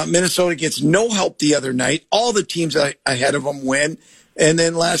 Minnesota gets no help the other night. All the teams ahead of them win. And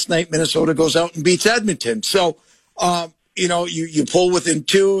then last night, Minnesota goes out and beats Edmonton. So, you pull within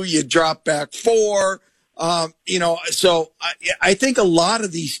 2, you drop back 4. So I think a lot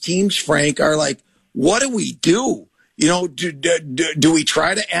of these teams, Frank, are like, what do we do? Do we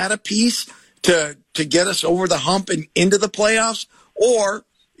try to add a piece to get us over the hump and into the playoffs? Or,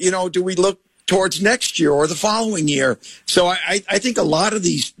 do we look towards next year or the following year? So I think a lot of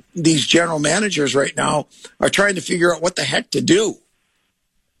these general managers right now are trying to figure out what the heck to do.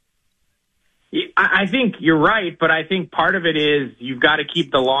 I think you're right, but I think part of it is you've got to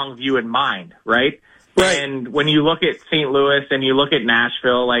keep the long view in mind, right? And when you look at St. Louis and you look at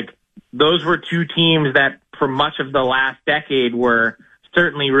Nashville, like, those were two teams that for much of the last decade were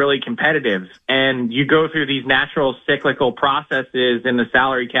certainly really competitive. And you go through these natural cyclical processes in the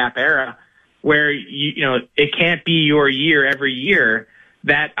salary cap era where, it can't be your year every year.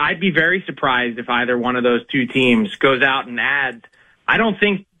 That I'd be very surprised if either one of those two teams goes out and adds. I don't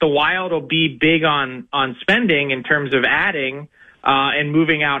think the Wild will be big on spending in terms of adding and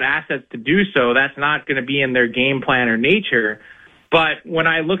moving out assets to do so. That's not going to be in their game plan or nature. But when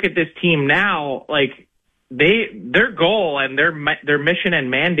I look at this team now, like, their goal and their mission and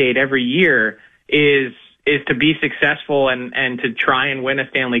mandate every year is to be successful and to try and win a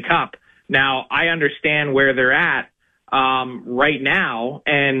Stanley Cup. Now, I understand where they're at right now,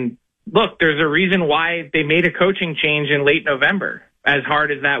 and look, there's a reason why they made a coaching change in late November, as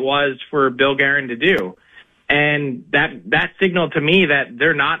hard as that was for Bill Guerin to do. And that signaled to me that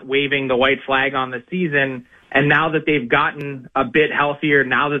they're not waving the white flag on the season. And now that they've gotten a bit healthier,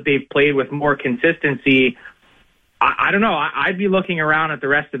 now that they've played with more consistency, I don't know. I'd be looking around at the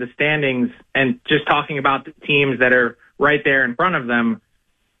rest of the standings and just talking about the teams that are right there in front of them.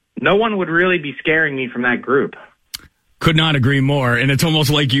 No one would really be scaring me from that group. Could not agree more. And it's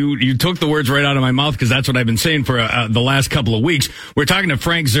almost like you took the words right out of my mouth, because that's what I've been saying for the last couple of weeks. We're talking to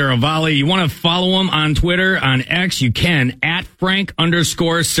Frank Seravalli. You want to follow him on Twitter, on X, you can, at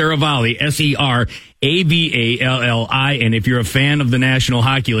Frank_Seravalli, Seravalli. And if you're a fan of the National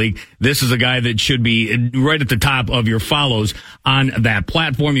Hockey League, this is a guy that should be right at the top of your follows on that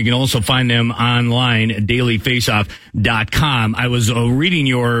platform. You can also find them online, dailyfaceoff.com. I was reading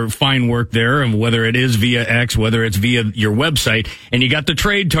your fine work there, and whether it is via X, whether it's via your website, and you got the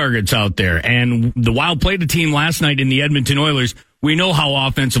trade targets out there. And the Wild played a team last night in the Edmonton Oilers. We know how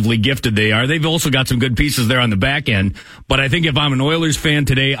offensively gifted they are. They've also got some good pieces there on the back end. But I think if I'm an Oilers fan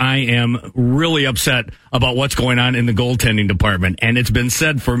today, I am really upset about what's going on in the goaltending department. And it's been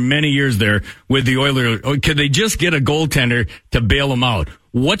said for many years there with the Oilers, could they just get a goaltender to bail them out?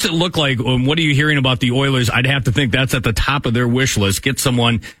 What's it look like? What are you hearing about the Oilers? I'd have to think that's at the top of their wish list. Get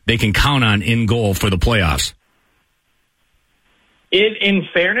someone they can count on in goal for the playoffs. In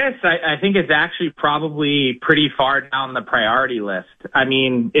fairness, I think it's actually probably pretty far down the priority list. I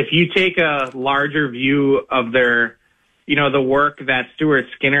mean, if you take a larger view of their, the work that Stuart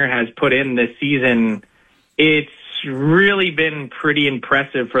Skinner has put in this season, it's really been pretty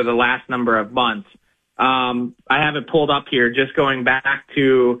impressive for the last number of months. I have it pulled up here, just going back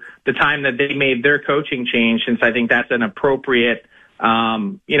to the time that they made their coaching change, since I think that's an appropriate,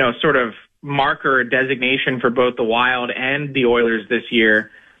 sort of marker or designation for both the Wild and the Oilers this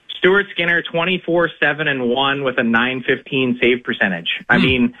year. Stuart Skinner, 24-7-1 with a .915 save percentage. I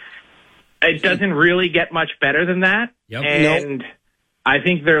mean, it doesn't really get much better than that. Yep. And I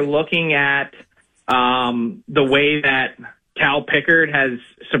think they're looking at the way that Cal Pickard has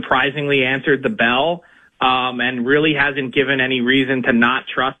surprisingly answered the bell and really hasn't given any reason to not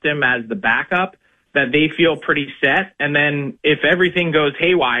trust him as the backup, that they feel pretty set. And then if everything goes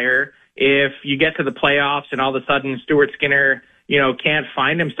haywire, if you get to the playoffs and all of a sudden Stuart Skinner, can't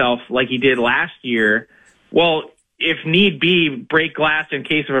find himself like he did last year, well, if need be, break glass in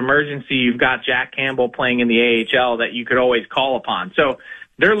case of emergency, you've got Jack Campbell playing in the AHL that you could always call upon. So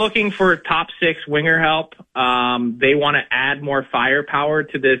they're looking for top six winger help. They want to add more firepower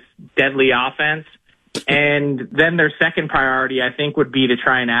to this deadly offense. And then their second priority, I think, would be to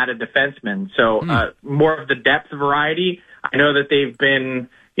try and add a defenseman. So more of the depth variety. I know that they've been,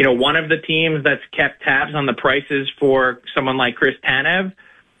 one of the teams that's kept tabs on the prices for someone like Chris Tanev.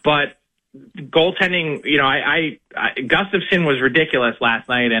 But goaltending, Gustafsson was ridiculous last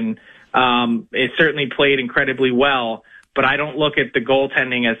night, and it certainly played incredibly well. But I don't look at the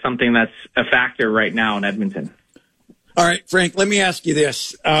goaltending as something that's a factor right now in Edmonton. All right, Frank, let me ask you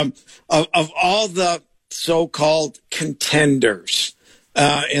this. Of all the so-called contenders,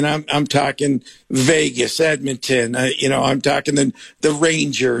 and I'm talking Vegas, Edmonton, I'm talking the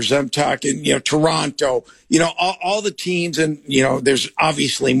Rangers, I'm talking, Toronto, all the teams, and, there's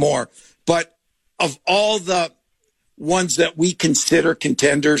obviously more. But of all the ones that we consider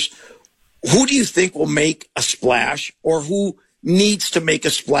contenders, who do you think will make a splash, or who needs to make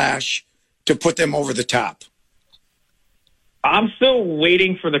a splash to put them over the top? I'm still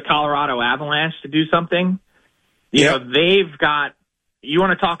waiting for the Colorado Avalanche to do something. They've got, you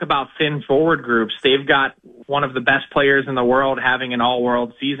want to talk about thin forward groups, they've got one of the best players in the world having an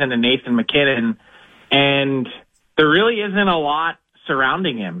all-world season in Nathan McKinnon, and there really isn't a lot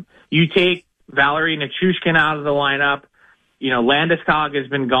surrounding him. You take Valeri Nichushkin out of the lineup, Landeskog has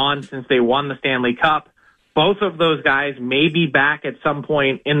been gone since they won the Stanley Cup. Both of those guys may be back at some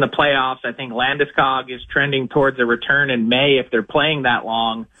point in the playoffs. I think Landeskog is trending towards a return in May if they're playing that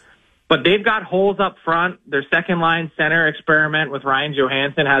long. But they've got holes up front. Their second-line center experiment with Ryan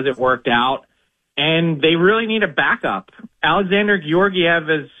Johansson hasn't worked out, and they really need a backup. Alexander Georgiev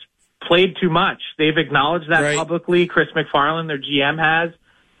has played too much. They've acknowledged that publicly. Chris McFarland, their GM, has.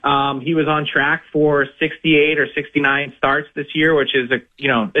 He was on track for 68 or 69 starts this year, which is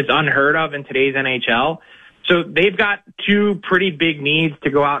it's unheard of in today's NHL. So they've got two pretty big needs to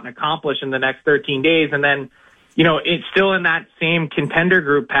go out and accomplish in the next 13 days. And then, it's still in that same contender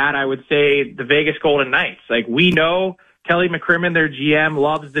group, Pat, I would say the Vegas Golden Knights. Like, we know Kelly McCrimmon, their GM,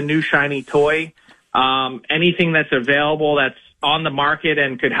 loves the new shiny toy. Anything that's available that's on the market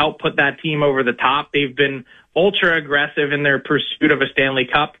and could help put that team over the top. They've been ultra aggressive in their pursuit of a Stanley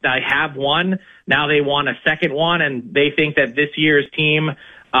Cup. They have one. Now they want a second one, and they think that this year's team,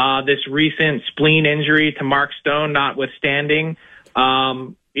 this recent spleen injury to Mark Stone notwithstanding,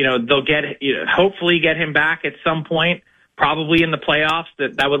 they'll hopefully get him back at some point, probably in the playoffs.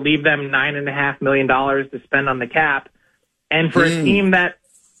 That would leave them $9.5 million to spend on the cap. And for a team that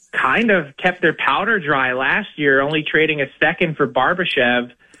kind of kept their powder dry last year, only trading a second for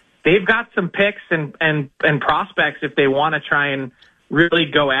Barbashev, they've got some picks and prospects if they want to try and really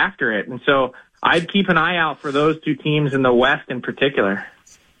go after it. And so I'd keep an eye out for those two teams in the West in particular.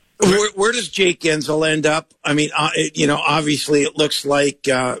 Where does Jake Gensel end up? I mean, obviously it looks like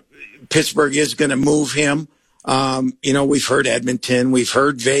Pittsburgh is going to move him. We've heard Edmonton, we've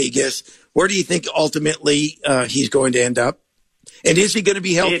heard Vegas. Where do you think ultimately he's going to end up? And is he going to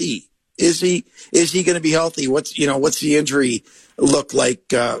be healthy? Is he going to be healthy? What's the injury look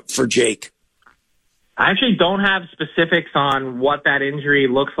like for Jake? I actually don't have specifics on what that injury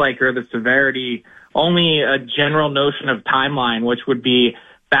looks like or the severity, only a general notion of timeline, which would be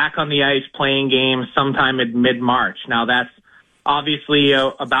back on the ice playing games sometime in mid-March. Now, that's obviously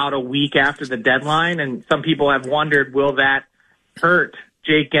about a week after the deadline, and some people have wondered, will that hurt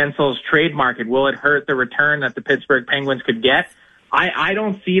Jake Gensel's trade market? Will it hurt the return that the Pittsburgh Penguins could get? I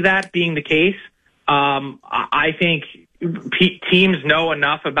don't see that being the case. I think teams know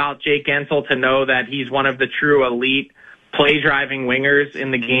enough about Jake Gensel to know that he's one of the true elite play-driving wingers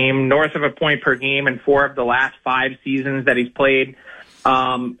in the game, north of a point per game in 4 of the last 5 seasons that he's played.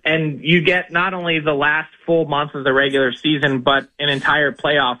 And you get not only the last full month of the regular season, but an entire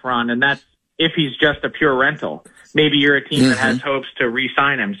playoff run, and that's if he's just a pure rental. Maybe you're a team that has hopes to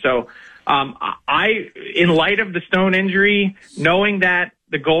re-sign him. So in light of the Stone injury, knowing that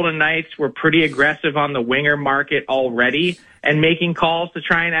the Golden Knights were pretty aggressive on the winger market already and making calls to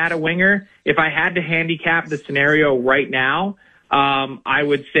try and add a winger, if I had to handicap the scenario right now, I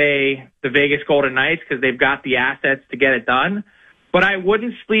would say the Vegas Golden Knights because they've got the assets to get it done. But I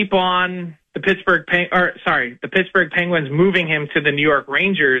wouldn't sleep on the Pittsburgh Penguins moving him to the New York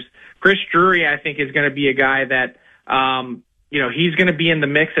Rangers. Chris Drury, I think, is going to be a guy that he's going to be in the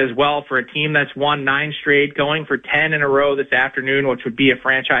mix as well for a team that's won 9 straight, going for 10 in a row this afternoon, which would be a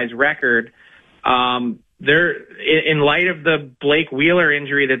franchise record. They're in light of the Blake Wheeler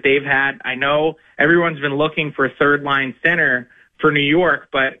injury that they've had. I know everyone's been looking for a third line center for New York,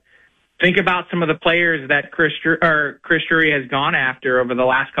 but think about some of the players that Chris Drury has gone after over the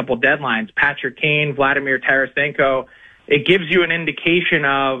last couple deadlines. Patrick Kane, Vladimir Tarasenko. It gives you an indication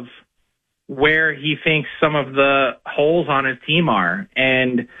of where he thinks some of the holes on his team are.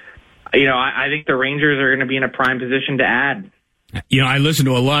 And, I think the Rangers are going to be in a prime position to add. I listen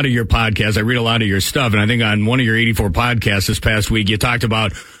to a lot of your podcasts. I read a lot of your stuff. And I think on one of your 84 podcasts this past week, you talked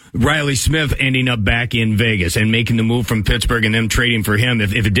about Riley Smith ending up back in Vegas and making the move from Pittsburgh and them trading for him.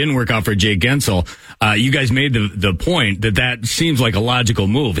 If it didn't work out for Jake Gensel, you guys made the point that seems like a logical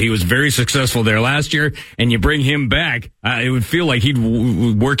move. He was very successful there last year, and you bring him back, it would feel like he'd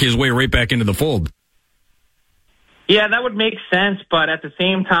work his way right back into the fold. Yeah, that would make sense. But at the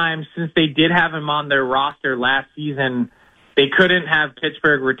same time, since they did have him on their roster last season, they couldn't have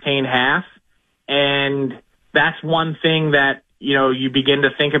Pittsburgh retain half. And that's one thing that, you begin to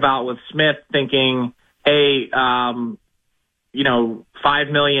think about with Smith, thinking, hey, $5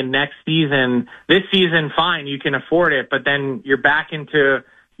 million next season. This season, fine, you can afford it, but then you're back into,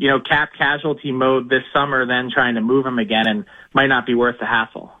 cap casualty mode this summer, then trying to move him again, and might not be worth the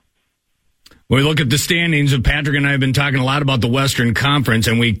hassle. When we look at the standings, Patrick and I have been talking a lot about the Western Conference,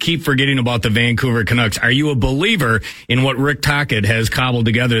 and we keep forgetting about the Vancouver Canucks. Are you a believer in what Rick Tocchet has cobbled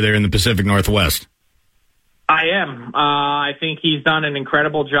together there in the Pacific Northwest? I am. I think he's done an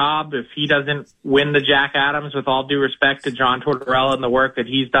incredible job. If he doesn't win the Jack Adams, with all due respect to John Tortorella and the work that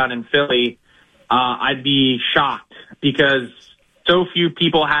he's done in Philly, I'd be shocked, because so few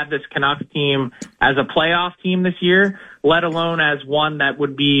people had this Canucks team as a playoff team this year, let alone as one that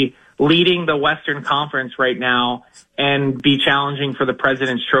would be leading the Western Conference right now and be challenging for the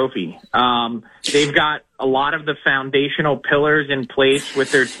President's Trophy. They've got a lot of the foundational pillars in place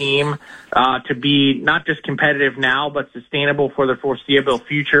with their team to be not just competitive now, but sustainable for the foreseeable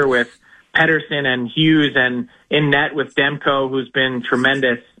future, with Pettersson and Hughes, and in net with Demko, who's been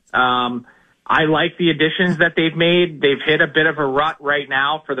tremendous. I like the additions that they've made. They've hit a bit of a rut right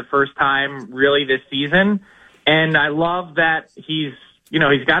now for the first time really this season. And I love that he's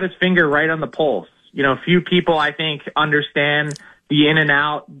got his finger right on the pulse. Few people, I think, understand the in and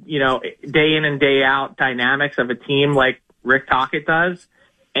out, day in and day out dynamics of a team like Rick Tocchet does.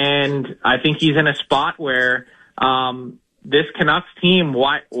 And I think he's in a spot where this Canucks team,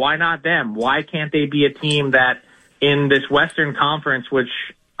 why not them? Why can't they be a team that in this Western Conference, which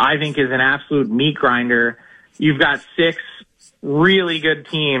I think is an absolute meat grinder, you've got 6 really good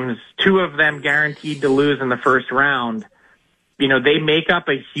teams, 2 of them guaranteed to lose in the first round. They make up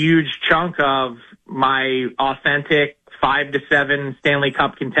a huge chunk of my authentic 5 to 7 Stanley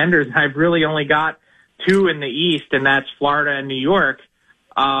Cup contenders. I've really only got 2 in the East, and that's Florida and New York.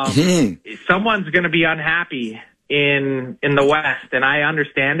 Someone's going to be unhappy in the West, and I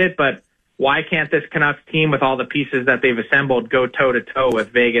understand it, but why can't this Canucks team, with all the pieces that they've assembled, go toe-to-toe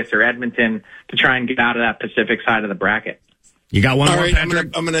with Vegas or Edmonton to try and get out of that Pacific side of the bracket? You got one all more, right,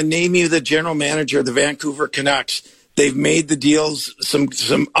 Patrick? I'm going to name you the general manager of the Vancouver Canucks. They've made the deals, some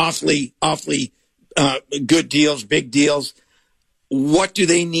awfully good deals, big deals. What do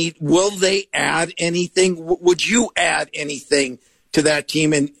they need? Will they add anything? Would you add anything to that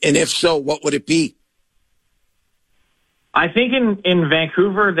team? And if so, what would it be? I think in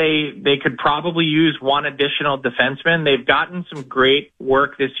Vancouver, they could probably use one additional defenseman. They've gotten some great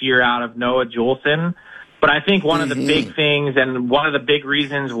work this year out of Noah Juulsen. But I think one of the big things, and one of the big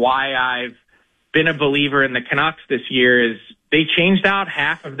reasons why I've been a believer in the Canucks this year, is they changed out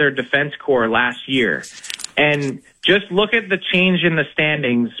half of their defense core last year. And just look at the change in the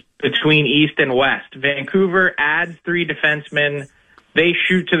standings between East and West. Vancouver adds 3 defensemen. They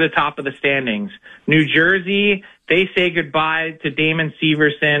shoot to the top of the standings. New Jersey, they say goodbye to Damon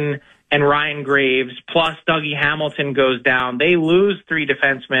Severson and Ryan Graves, plus Dougie Hamilton goes down. They lose 3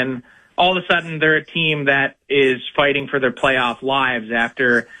 defensemen. All of a sudden, they're a team that is fighting for their playoff lives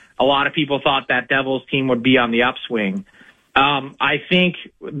after a lot of people thought that Devils team would be on the upswing. I think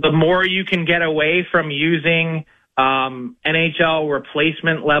the more you can get away from using NHL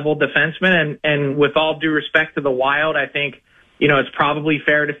replacement level defensemen, and with all due respect to the Wild, I think, it's probably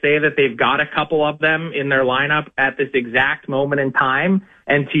fair to say that they've got a couple of them in their lineup at this exact moment in time.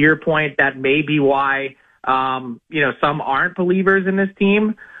 And to your point, that may be why, some aren't believers in this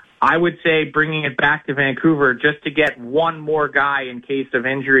team. I would say bringing it back to Vancouver just to get one more guy in case of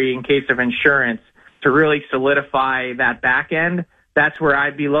injury, in case of insurance, to really solidify that back end. That's where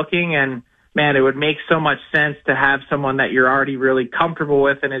I'd be looking. And man, it would make so much sense to have someone that you're already really comfortable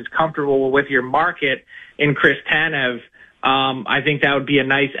with and is comfortable with your market in Chris Tanev. I think that would be a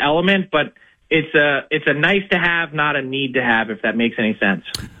nice element, but it's a nice to have, not a need to have, if that makes any sense.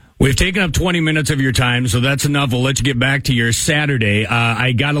 We've taken up 20 minutes of your time, so that's enough. We'll let you get back to your Saturday.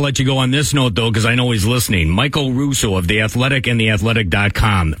 I got to let you go on this note, though, because I know he's listening. Michael Russo of The Athletic and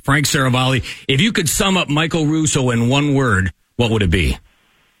TheAthletic.com. Frank Seravalli, if you could sum up Michael Russo in one word, what would it be?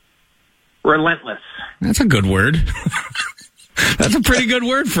 Relentless. That's a good word. That's a pretty good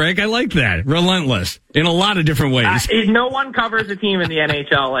word, Frank. I like that. Relentless in a lot of different ways. No one covers a team in the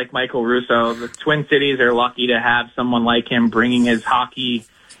NHL like Michael Russo. The Twin Cities are lucky to have someone like him bringing his hockey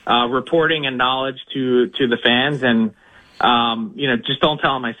reporting and knowledge to the fans, and just don't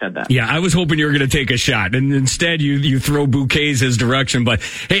tell him I said that. Yeah, I was hoping you were going to take a shot, and instead you throw bouquets his direction. But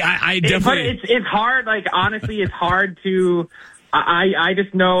hey, I definitely. It's hard. Like, honestly, it's hard to. I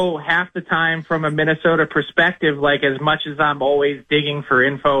just know half the time from a Minnesota perspective, like, as much as I'm always digging for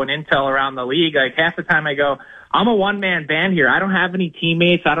info and intel around the league, like, half the time I go, I'm a one-man band here. I don't have any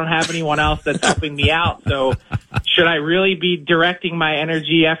teammates. I don't have anyone else that's helping me out. So should I really be directing my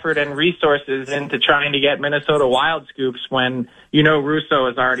energy, effort, and resources into trying to get Minnesota Wild scoops when Russo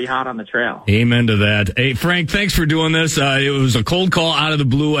is already hot on the trail? Amen to that. Hey, Frank, thanks for doing this. It was a cold call out of the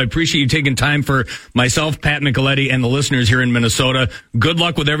blue. I appreciate you taking time for myself, Pat Micheletti, and the listeners here in Minnesota. Good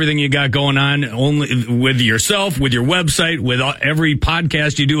luck with everything you got going on, only with yourself, with your website, with every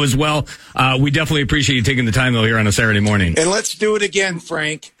podcast you do as well. We definitely appreciate you taking the time, though, here on a Saturday morning. And let's do it again,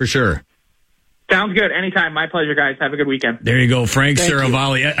 Frank. For sure. Sounds good. Anytime. My pleasure, guys. Have a good weekend. There you go. Frank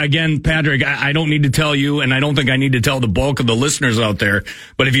Seravalli. Again, Patrick, I don't need to tell you, and I don't think I need to tell the bulk of the listeners out there,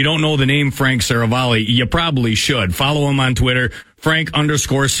 but if you don't know the name Frank Seravalli, you probably should. Follow him on Twitter,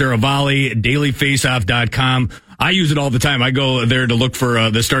 Frank_Seravalli, dailyfaceoff.com. I use it all the time. I go there to look for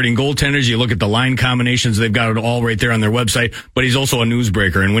the starting goaltenders. You look at the line combinations. They've got it all right there on their website. But he's also a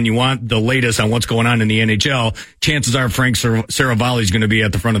newsbreaker. And when you want the latest on what's going on in the NHL, chances are Frank Seravalli is going to be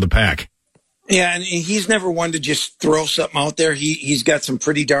at the front of the pack. Yeah, and he's never one to just throw something out there. He's got some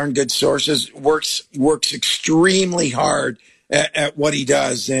pretty darn good sources. Works extremely hard at what he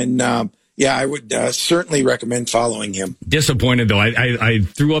does, and I would certainly recommend following him. Disappointed though. I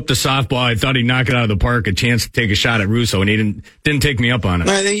threw up the softball. I thought he'd knock it out of the park. A chance to take a shot at Russo, and he didn't take me up on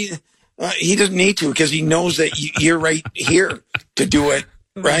it. He doesn't need to because he knows that you're right here to do it.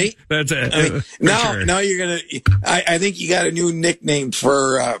 Right? That's it. I mean, now you're gonna. I think you got a new nickname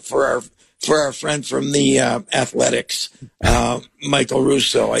for our friend from the Athletics, Michael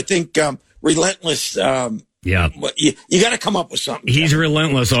Russo. I think relentless. Yeah. You got to come up with something. He's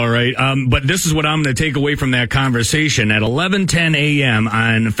relentless, all right. But this is what I'm going to take away from that conversation. At 11:10 a.m.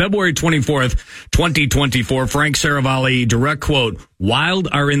 on February 24th, 2024, Frank Seravalli, direct quote, "Wild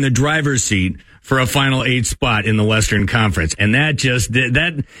are in the driver's seat for a Final 8 spot in the Western Conference." And that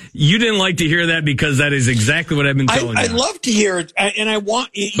you didn't like to hear that because that is exactly what I've been telling you. I love to hear it, and I want.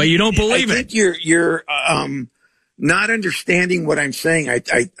 But you don't believe it. I think you're not understanding what I'm saying. I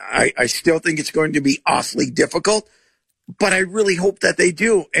still think it's going to be awfully difficult, but I really hope that they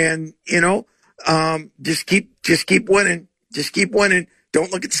do. And just keep winning. Just keep winning.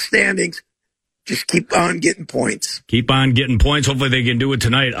 Don't look at the standings. Just keep on getting points. Keep on getting points. Hopefully they can do it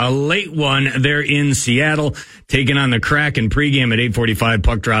tonight. A late one. They're in Seattle, taking on the Kraken pregame at 8:45.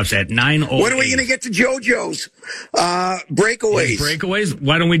 Puck drops at 9:08. When are we going to get to JoJo's breakaways? Breakaways?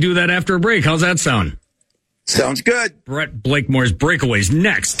 Why don't we do that after a break? How's that sound? Sounds good. Brett Blakemore's breakaways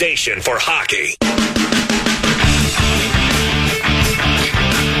next. Station for hockey.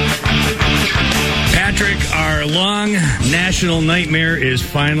 Patrick, our long national nightmare is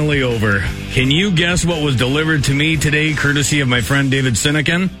finally over. Can you guess what was delivered to me today, courtesy of my friend David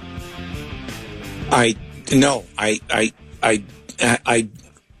Sinekin?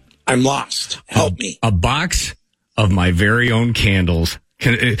 I'm lost. Help me. A box of my very own candles,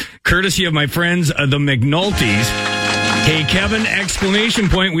 courtesy of my friends, the McNultys. Hey, Kevin! !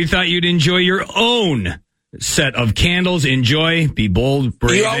 We thought you'd enjoy your own set of candles. Enjoy, be bold,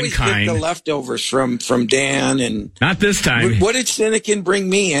 brave, and kind. You always get the leftovers from Dan, and not this time. What did Sinekin bring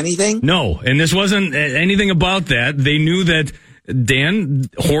me? Anything? No, and this wasn't anything about that. They knew that Dan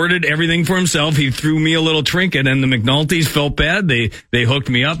hoarded everything for himself. He threw me a little trinket, and the McNultys felt bad. They hooked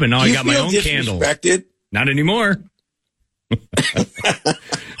me up, and now I got my own candles. Not anymore.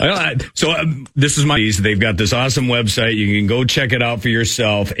 So this is they've got this awesome website. You can go check it out for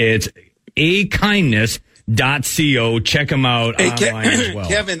yourself. It's akindness.co. Check them out online as well.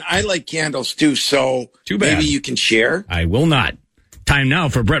 Kevin, I like candles too, so too bad. Maybe you can share. I will not. Time now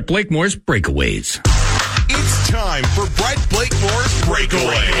for Brett Blakemore's breakaways. It's time time for Brett Blakemore's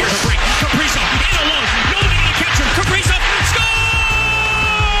Breakaway. Kaprizov in alone. Nobody can catch him. Kaprizov scores!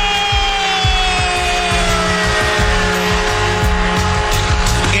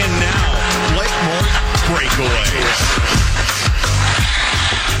 And now, Blakemore's Breakaway.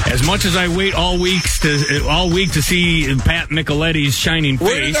 As much as I wait all week to see Pat Micheletti's shining face.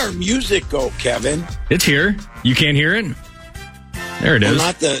 Where did our music go, Kevin? It's here. You can't hear it? There it is.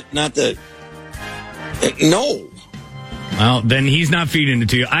 Not the. No. Well, then he's not feeding it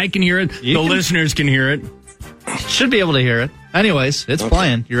to you. I can hear it. Listeners can hear it. Should be able to hear it. Anyways, it's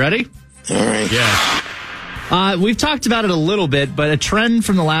playing. You ready? All right. Yeah. We've talked about it a little bit, but a trend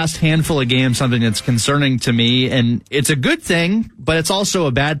from the last handful of games, something that's concerning to me, and it's a good thing, but it's also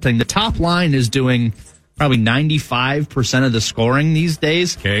a bad thing. The top line is doing probably 95% of the scoring these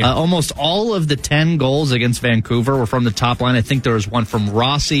days. Okay. Almost all of the 10 goals against Vancouver were from the top line. I think there was one from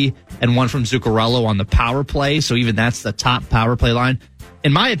Rossi and one from Zuccarello on the power play, so even that's the top power play line.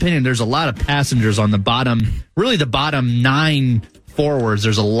 In my opinion, there's a lot of passengers on the bottom, really the bottom 9 forwards.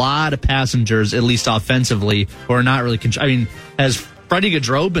 There's a lot of passengers, at least offensively, who are not really has Freddie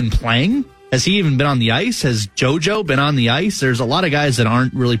Gaudreau been playing? Has he even been on the ice? Has JoJo been on the ice? There's a lot of guys that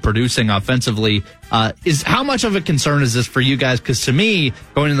aren't really producing offensively. How much of a concern is this for you guys? Because to me,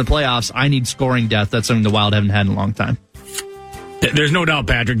 going into the playoffs, I need scoring depth. That's something the Wild haven't had in a long time. There's no doubt,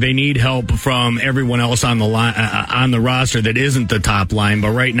 Patrick. They need help from everyone else on the line, on the roster that isn't the top line.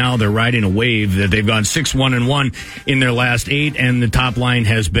 But right now, they're riding a wave that they've gone 6-1-1 in their last 8, and the top line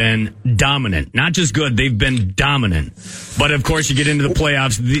has been dominant. Not just good; they've been dominant. But of course, you get into the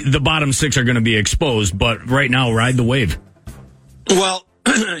playoffs, the bottom 6 are going to be exposed. But right now, ride the wave. Well,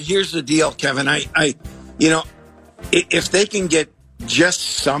 here's the deal, Kevin. If they can get just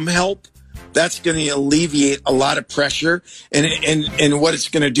some help, that's going to alleviate a lot of pressure, and what it's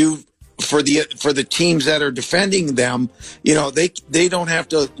going to do for the teams that are defending them. They don't have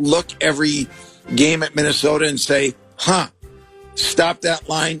to look every game at Minnesota and say, stop that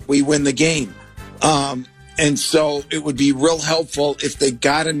line, we win the game. And so it would be real helpful if they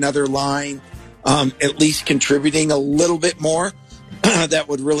got another line, at least contributing a little bit more. That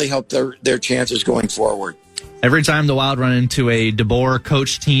would really help their chances going forward. Every time the Wild run into a DeBoer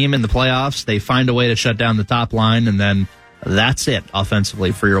coach team in the playoffs, they find a way to shut down the top line, and then that's it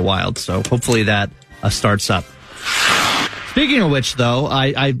offensively for your Wild. So hopefully that starts up. Speaking of which, though,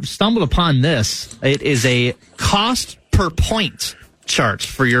 I stumbled upon this. It is a cost per point chart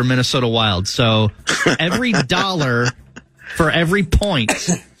for your Minnesota Wild. So every dollar for every point,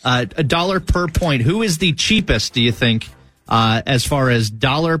 a dollar per point. Who is the cheapest, do you think? As far as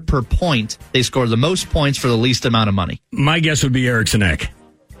dollar per point, they score the most points for the least amount of money. My guess would be Eriksson Ek.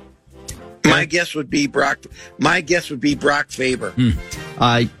 My guess would be Brock Faber.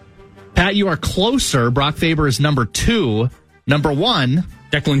 Pat, you are closer. Brock Faber is number 2. Number 1,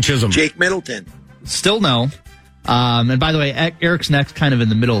 Declan Chisholm. Jake Middleton. Still no. And by the way, Eriksson Ek's kind of in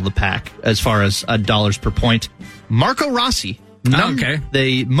the middle of the pack as far as dollars per point. Marco Rossi. Okay.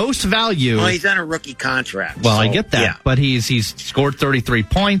 The most value. Well, he's on a rookie contract. Well, I get that, but he's scored 33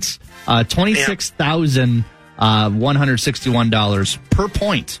 points, $26,161 per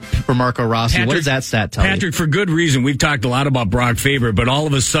point for Marco Rossi. Patrick, what does that stat tell you? Patrick, for good reason. We've talked a lot about Brock Faber, but all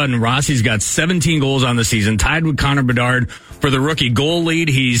of a sudden, Rossi's got 17 goals on the season, tied with Connor Bedard for the rookie goal lead.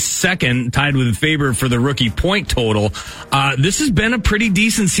 He's second, tied with Faber for the rookie point total. This has been a pretty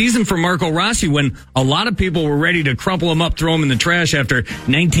decent season for Marco Rossi when a lot of people were ready to crumple him up, throw him in the trash after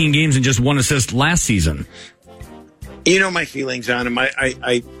 19 games and just 1 assist last season. You know my feelings on him.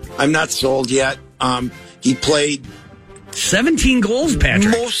 I'm not sold yet. He played 17 goals,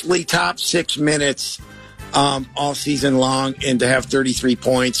 Patrick. Mostly top 6 minutes all season long, and to have 33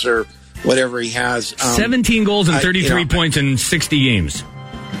 points or whatever he has. 17 goals and 33 points in 60 games.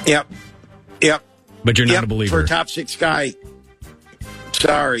 Yep. But you're not a believer. For a top 6 guy.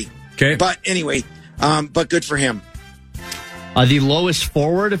 Sorry. Okay. But anyway, but good for him. The lowest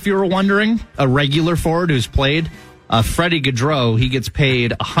forward, if you were wondering, a regular forward who's played, Freddie Gaudreau, he gets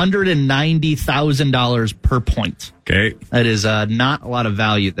paid $190,000 per point. Okay. That is not a lot of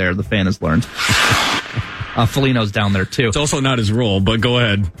value there, the fan has learned. Foligno's down there, too. It's also not his role, but go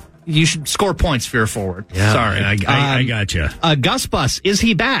ahead. You should score points if you're a forward. Yeah, sorry. I got you. Gus Bus, is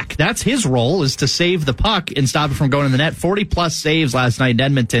he back? That's his role, is to save the puck and stop it from going in the net. 40-plus saves last night in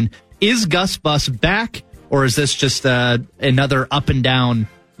Edmonton. Is Gus Bus back, or is this just another up and down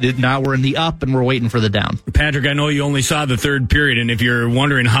Now we're in the up, and we're waiting for the down. Patrick, I know you only saw the third period, and if you're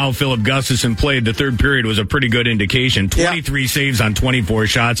wondering how Philip Gustafson played, the third period was a pretty good indication. 23 saves on 24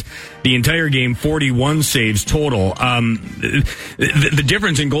 shots. The entire game, 41 saves total. The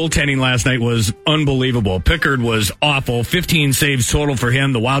difference in goaltending last night was unbelievable. Pickard was awful. 15 saves total for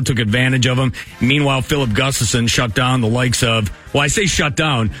him. The Wild took advantage of him. Meanwhile, Philip Gustafson shut down the likes of, well, I say shut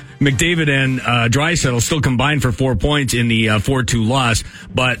down. McDavid and Draisaitl still combined for 4 points in the 4-2 loss,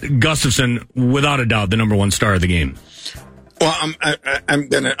 but Gustafson, without a doubt, the number one star of the game. Well, I'm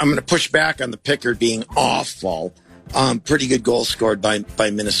gonna push back on the Pickard being awful. Pretty good goal scored by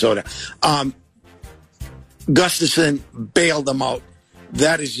Minnesota. Gustafson bailed them out.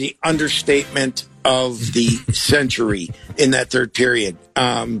 That is the understatement of the century in that third period.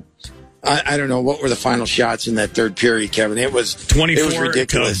 I don't know, what were the final shots in that third period, Kevin? It was 24. It was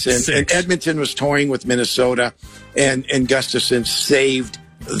ridiculous. And Edmonton was toying with Minnesota, and Gustafson saved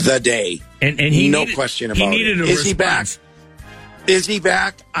the day. And he no needed, question about it. Is he back? Is he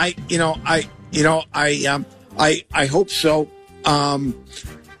back? I hope so.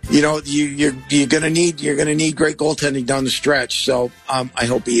 You're gonna need great goaltending down the stretch. So I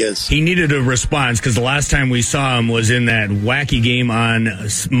hope he is. He needed a response because the last time we saw him was in that wacky game on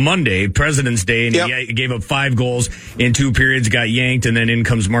Monday, President's Day, and he gave up 5 goals in 2 periods, got yanked, and then in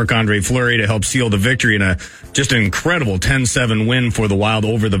comes Marc-Andre Fleury to help seal the victory in just an incredible 10-7 win for the Wild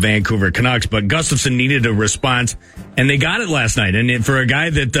over the Vancouver Canucks. But Gustafson needed a response, and they got it last night. And for a guy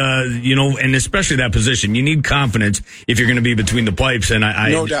that and especially that position, you need confidence if you're going to be between the pipes. And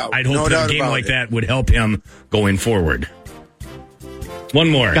I'd hope that a game like that would help him going forward. One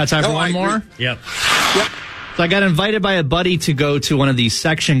more. Got time for one more? Yep. So I got invited by a buddy to go to one of these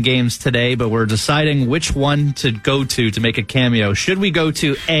section games today, but we're deciding which one to go to make a cameo. Should we go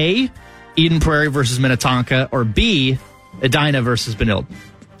to A, Eden Prairie versus Minnetonka, or B, Edina versus Benilde?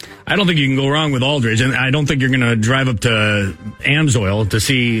 I don't think you can go wrong with Aldridge, and I don't think you're going to drive up to Amsoil to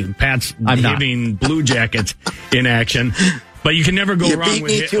see Pat's giving Blue Jackets in action. But you can never go wrong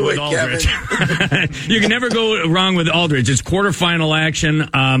with Aldridge. You can never go wrong with Aldridge. It's quarterfinal action,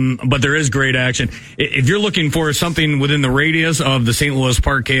 but there is great action. If you're looking for something within the radius of the St. Louis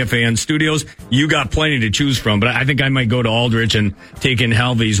Park KFAN studios, you got plenty to choose from. But I think I might go to Aldridge and take in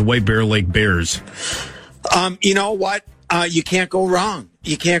Halvey's White Bear Lake Bears. You know what? You can't go wrong.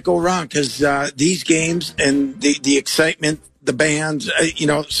 You can't go wrong because these games and the excitement, the bands,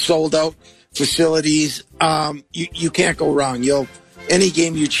 sold out facilities, you can't go wrong. Any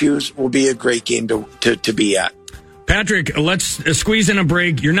game you choose will be a great game to be at. Patrick, let's squeeze in a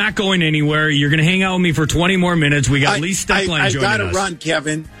break. You're not going anywhere. You're going to hang out with me for 20 more minutes. We got Lee Stecklein joining us. I got to run,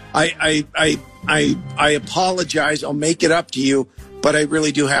 Kevin. I apologize. I'll make it up to you, but I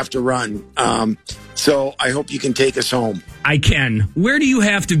really do have to run. So I hope you can take us home. I can. Where do you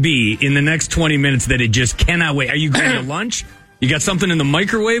have to be in the next 20 minutes that it just cannot wait? Are you going to lunch? You got something in the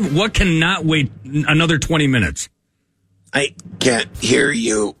microwave? What cannot wait another 20 minutes? I can't hear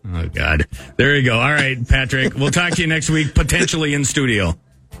you. Oh, God. There you go. All right, Patrick. We'll talk to you next week, potentially in studio.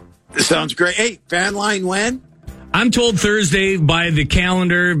 Sounds great. Hey, fan line when? I'm told Thursday by the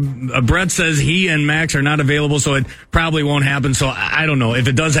calendar. Brett says he and Max are not available, so it probably won't happen. So I don't know. If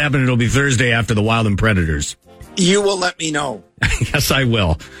it does happen, it'll be Thursday after the Wild and Predators. You will let me know. Yes, I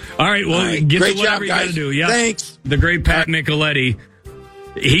will. All right, well, get great to whatever job, you got to do. Yep. Thanks. The great Pat Micheletti.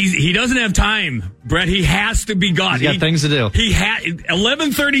 He doesn't have time, Brett. He has to be gone. He's got things to do.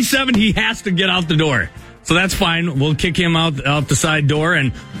 11:37. He has to get out the door. So that's fine. We'll kick him out the side door.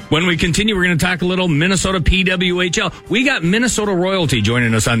 And when we continue, we're going to talk a little Minnesota PWHL. We got Minnesota royalty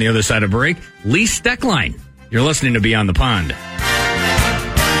joining us on the other side of break. Lee Stecklein. You're listening to Beyond the Pond.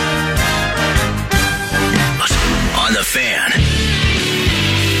 On the Fan.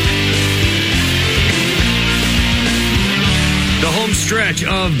 The home stretch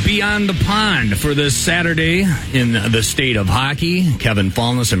of Beyond the Pond for this Saturday in the state of hockey. Kevin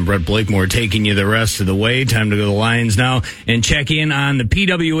Falness and Brett Blakemore taking you the rest of the way. Time to go to the Lions now and check in on the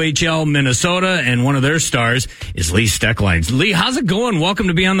PWHL Minnesota, and one of their stars is Lee Stecklein. Lee, how's it going? Welcome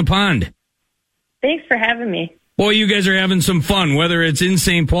to Beyond the Pond. Thanks for having me. Boy, you guys are having some fun, whether it's in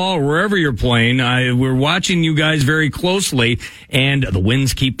St. Paul or wherever you're playing. We're watching you guys very closely, and the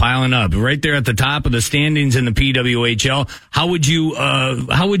wins keep piling up. Right there at the top of the standings in the PWHL, how would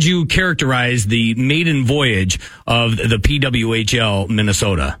you characterize the maiden voyage of the PWHL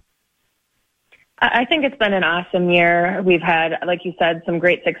Minnesota? I think it's been an awesome year. We've had, like you said, some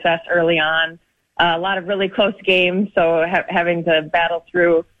great success early on, a lot of really close games, so having to battle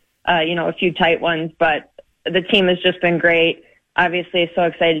through, a few tight ones, but the team has just been great. Obviously, so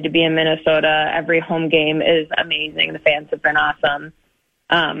excited to be in Minnesota. Every home game is amazing. The fans have been awesome.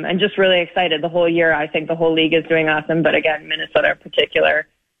 and just really excited the whole year. I think the whole league is doing awesome, but again, Minnesota in particular,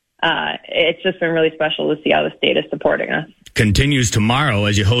 it's just been really special to see how the state is supporting us. Continues tomorrow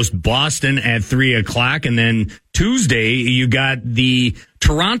as you host Boston at 3:00. And then Tuesday, you got the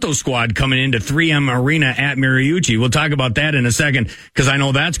Toronto squad coming into 3M Arena at Mariucci. We'll talk about that in a second because I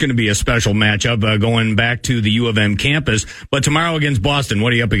know that's going to be a special matchup going back to the U of M campus. But tomorrow against Boston,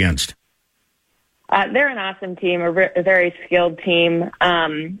 what are you up against? They're an awesome team, a very skilled team.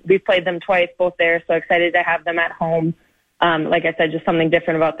 We've played them twice, both there, so excited to have them at home. Like I said, just something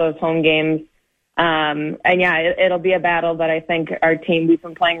different about those home games. And yeah, it'll be a battle, but I think our team, we've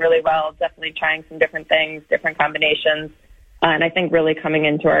been playing really well, definitely trying some different things, different combinations, and I think really coming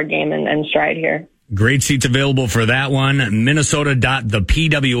into our game and stride here. Great seats available for that one.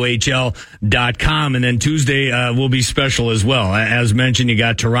 Minnesota.thepwhl.com. And then Tuesday will be special as well. As mentioned, you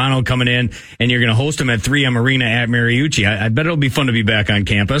got Toronto coming in, and you're going to host them at 3M Arena at Mariucci. I bet it'll be fun to be back on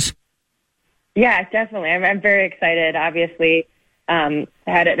campus. Yeah, definitely. I'm very excited. Obviously,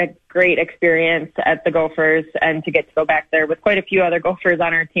 had a great experience at the Gophers, and to get to go back there with quite a few other Gophers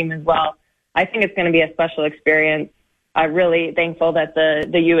on our team as well. I think it's going to be a special experience. I'm really thankful that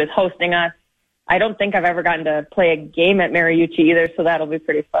the U is hosting us. I don't think I've ever gotten to play a game at Mariucci either, so that'll be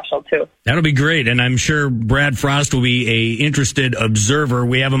pretty special too. That'll be great, and I'm sure Brad Frost will be a interested observer.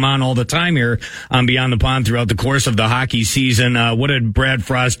 We have him on all the time here on Beyond the Pond throughout the course of the hockey season. What did Brad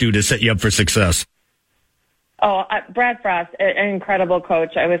Frost do to set you up for success? Oh, Brad Frost, an incredible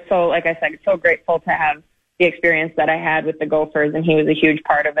coach. I was so grateful to have the experience that I had with the Gophers, and he was a huge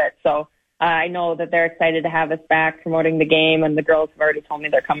part of it. So I know that they're excited to have us back promoting the game, and the girls have already told me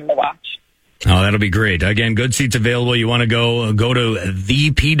they're coming to watch. Oh, that'll be great. Again, good seats available. You want to go to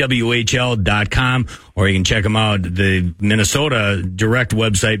thepwhl.com, or you can check them out, the Minnesota direct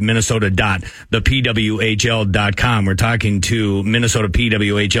website, minnesota.thepwhl.com. We're talking to Minnesota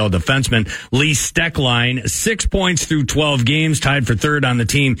PWHL defenseman Lee Stecklein, 6 points through 12 games, tied for third on the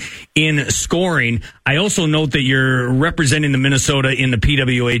team in scoring. I also note that you're representing the Minnesota in the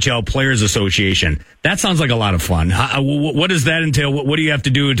PWHL Players Association. That sounds like a lot of fun. What does that entail? What do you have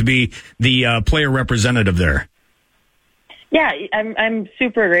to do to be the player representative there? Yeah, I'm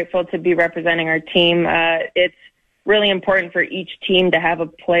super grateful to be representing our team. It's really important for each team to have a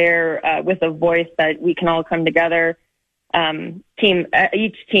player with a voice that we can all come together,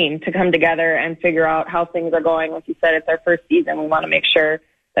 each team to come together and figure out how things are going. Like you said, it's our first season. We want to make sure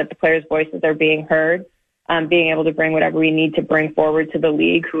that the players' voices are being heard, being able to bring whatever we need to bring forward to the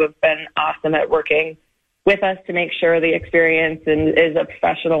league, who have been awesome at working with us to make sure the experience is a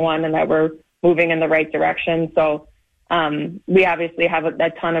professional one and that we're moving in the right direction. So we obviously have a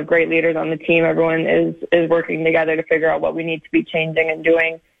ton of great leaders on the team. Everyone is working together to figure out what we need to be changing and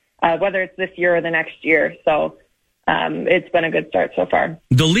doing, whether it's this year or the next year. So it's been a good start so far.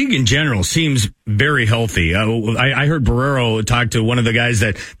 The league in general seems very healthy. I heard Barrero talk to one of the guys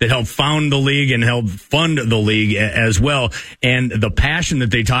that helped found the league and helped fund the league as well. And the passion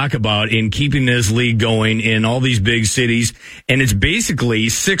that they talk about in keeping this league going in all these big cities. And it's basically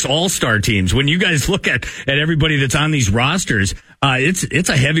 6 all-star teams. When you guys look at everybody that's on these rosters, it's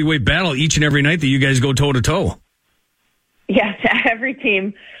a heavyweight battle each and every night that you guys go toe-to-toe. Yes, every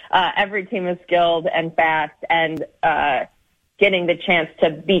team is skilled and fast, and getting the chance to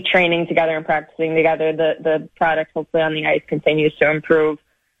be training together and practicing together. The product hopefully on the ice continues to improve.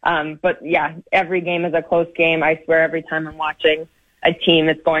 But yeah, every game is a close game. I swear every time I'm watching a team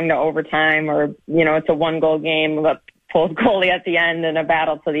that's going to overtime, or, it's a 1-goal game with a pulled goalie at the end and a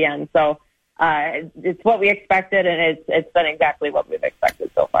battle to the end. So it's what we expected, and it's been exactly what we've expected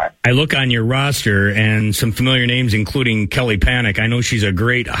so far. I look on your roster and some familiar names, including Kelly Panic. I know she's a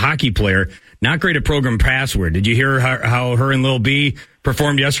great hockey player, not great at program password. Did you hear how her and Lil B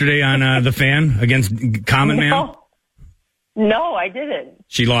performed yesterday on The Fan against Common Man? No, I didn't.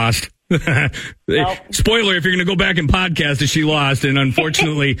 She lost. Nope. Spoiler, if you're going to go back and podcast it, she lost, and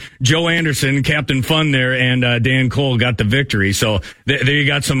unfortunately Joe Anderson, Captain Fun there, and Dan Cole got the victory. So there you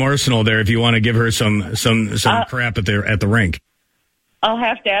got some arsenal there if you want to give her some crap at the rink. I'll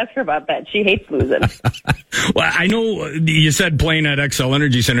have to ask her about that. She hates losing. Well, I know you said playing at XL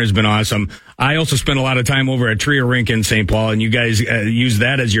Energy Center has been awesome. I also spent a lot of time over at Tria Rink in St. Paul, and you guys use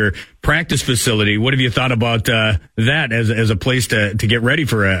that as your practice facility. What have you thought about that as a place to get ready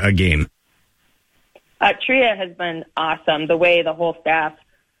for a game? Tria has been awesome. The way the whole staff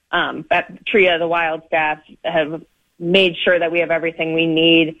at Tria, the Wild staff, have made sure that we have everything we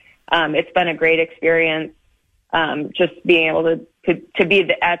need. It's been a great experience. Just being able to be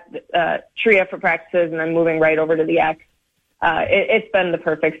at Tria for practices and then moving right over to the X. It's been the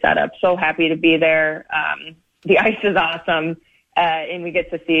perfect setup. So happy to be there. The ice is awesome. and we get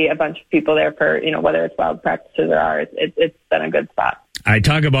to see a bunch of people there for, whether it's Wild practices or ours. It's been a good spot. I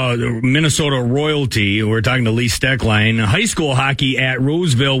talk about Minnesota royalty. We're talking to Lee Stecklein. High school hockey at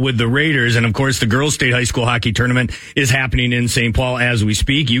Roseville with the Raiders. And, of course, the girls' state high school hockey tournament is happening in St. Paul as we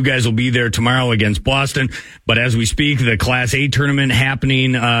speak. You guys will be there tomorrow against Boston. But as we speak, the Class A tournament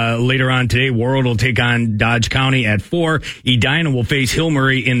happening later on today. Warroad will take on Dodge County at 4. Edina will face Hill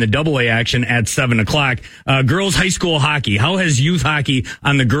Murray in the AA action at 7 o'clock. Girls' high school hockey. How has youth hockey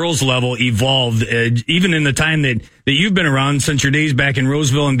on the girls' level evolved, even in the time that you've been around since your days back in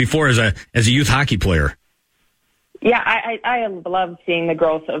Roseville and before as a youth hockey player? Yeah, I love seeing the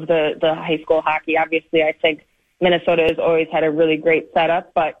growth of the high school hockey. Obviously, I think Minnesota has always had a really great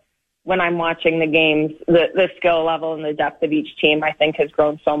setup, but when I'm watching the games, the skill level and the depth of each team, I think, has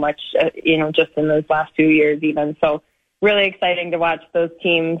grown so much, just in those last 2 years even. So really exciting to watch those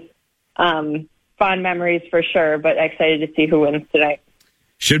teams. Fond memories for sure, but excited to see who wins tonight.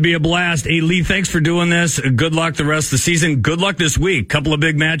 Should be a blast. Hey, Lee, thanks for doing this. Good luck the rest of the season. Good luck this week. Couple of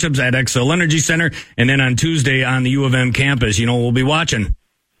big matchups at XL Energy Center, and then on Tuesday on the U of M campus. We'll be watching.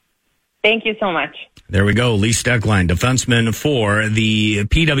 Thank you so much. There we go. Lee Stecklein, defenseman for the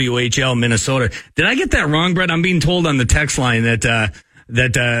PWHL Minnesota. Did I get that wrong, Brett? I'm being told on the text line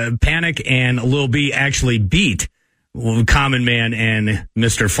that Panic and Lil B actually beat Common Man and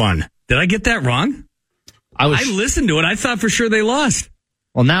Mr. Fun. Did I get that wrong? I listened to it. I thought for sure they lost.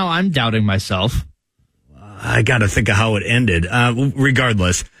 Well, now I'm doubting myself. I got to think of how it ended.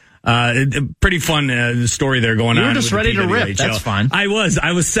 Regardless, pretty fun story there going on. You were just ready to rip. That's fine. I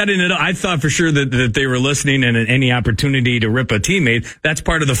was setting it up. I thought for sure that they were listening, and any opportunity to rip a teammate, that's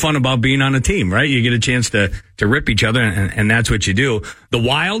part of the fun about being on a team, right? You get a chance to rip each other, and that's what you do. The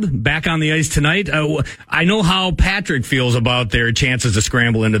Wild back on the ice tonight. I know how Patrick feels about their chances to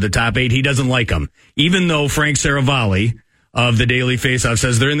scramble into the top 8. He doesn't like them, even though Frank Seravalli of the Daily Faceoff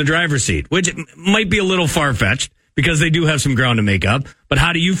says they're in the driver's seat, which might be a little far-fetched because they do have some ground to make up. But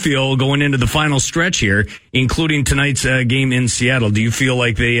how do you feel going into the final stretch here, including tonight's game in Seattle? Do you feel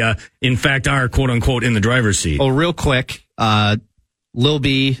like they, in fact, are, quote-unquote, in the driver's seat? Oh, real quick, Lil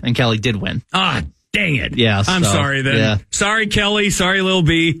B and Kelly did win. Ah, dang it. Yeah, I'm sorry then. Yeah. Sorry, Kelly. Sorry, Lil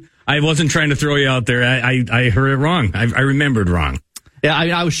B. I wasn't trying to throw you out there. I heard it wrong. I remembered wrong. Yeah,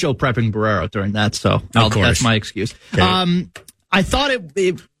 I was show prepping Barrero during that, so that's my excuse. Okay. I thought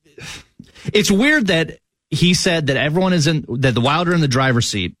it's weird that he said that that the Wild are in the driver's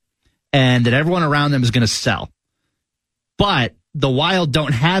seat and that everyone around them is going to sell. But the Wild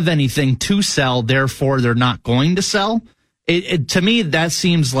don't have anything to sell, therefore they're not going to sell. To me, that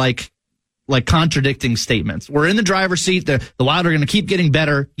seems like contradicting statements. We're in the driver's seat. The Wild are going to keep getting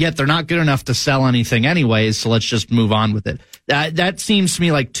better, yet they're not good enough to sell anything anyways, so let's just move on with it. That seems to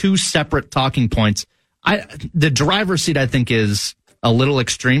me like two separate talking points. The driver's seat, I think, is a little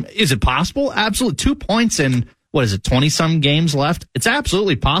extreme. Is it possible? Absolutely. 2 points in, 20-some games left? It's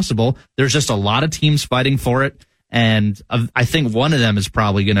absolutely possible. There's just a lot of teams fighting for it, and I think one of them is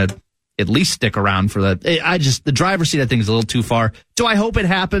probably going to at least stick around for that. The driver's seat, I think, is a little too far. Do I hope it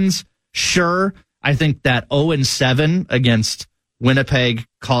happens? Sure. I think that 0-7 against Winnipeg,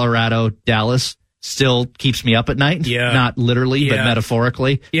 Colorado, Dallas still keeps me up at night. Yeah. Not literally, but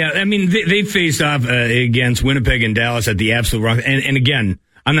metaphorically. Yeah, I mean, they faced off against Winnipeg and Dallas at the absolute wrong. And again,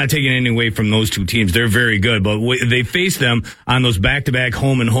 I'm not taking any away from those two teams. They're very good, but they faced them on those back-to-back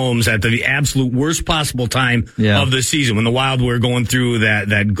home and homes at the absolute worst possible time of the season when the Wild were going through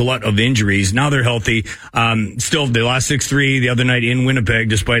that glut of injuries. Now they're healthy. Still, they lost 6-3 the other night in Winnipeg,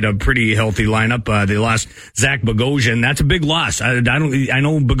 despite a pretty healthy lineup. They lost Zach Bogosian. That's a big loss. I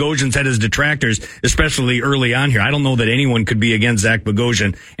know Bogosian's had his detractors, especially early on here. I don't know that anyone could be against Zach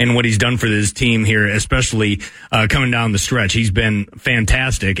Bogosian and what he's done for this team here, especially coming down the stretch. He's been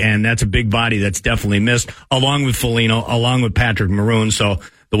fantastic. And that's a big body that's definitely missed, along with Foligno, along with Patrick Maroon. So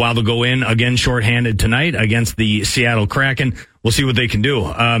the Wild will go in again shorthanded tonight against the Seattle Kraken. We'll see what they can do.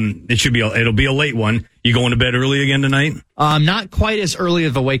 It'll be a late one. You going to bed early again tonight? Not quite as early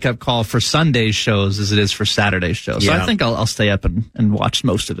of a wake-up call for Sunday's shows as it is for Saturday's shows. So I think I'll stay up and watch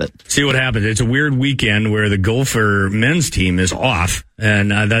most of it. See what happens. It's a weird weekend where the Gopher men's team is off.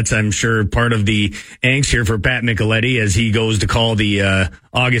 And that's, I'm sure, part of the angst here for Pat Micheletti as he goes to call the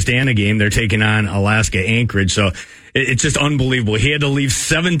Augustana game. They're taking on Alaska Anchorage. So it's just unbelievable. He had to leave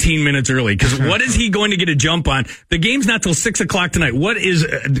 17 minutes early because what is he going to get a jump on? The game's not till 6 o'clock tonight. What is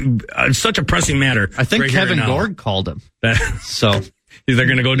such a pressing matter? I think Kevin Gord called him. So they're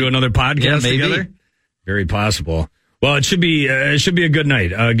going to go do another podcast maybe together? Very possible. Well, it should be a good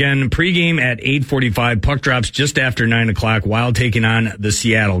night. Again, pregame at 8:45. Puck drops just after 9 o'clock. Wild taking on the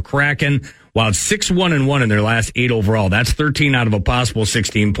Seattle Kraken. Wild 6-1-1 in their last 8 overall. That's 13 out of a possible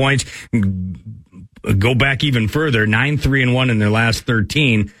 16 points. Go back even further, 9-3-1 in their last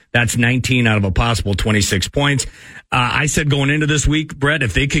 13. That's 19 out of a possible 26 points. I said going into this week, Brett,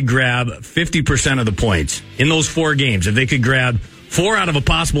 if they could grab 50% of the points in those 4 games, if they could grab 4 out of a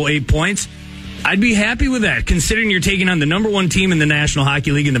possible 8 points, I'd be happy with that, considering you're taking on the number 1 team in the National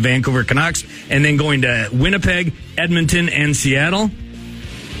Hockey League in the Vancouver Canucks, and then going to Winnipeg, Edmonton, and Seattle.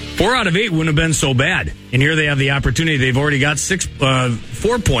 4 out of 8 wouldn't have been so bad. And here they have the opportunity. They've already got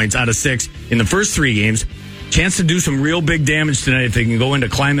 4 points out of 6 in the first 3 games. Chance to do some real big damage tonight if they can go into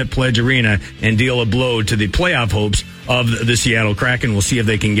Climate Pledge Arena and deal a blow to the playoff hopes of the Seattle Kraken. We'll see if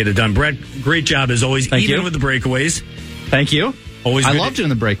they can get it done. Brett, great job as always, even with the breakaways. Thank you. Always I love doing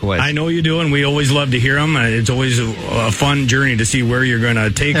the breakaways. I know you do, and we always love to hear them. It's always a fun journey to see where you're going to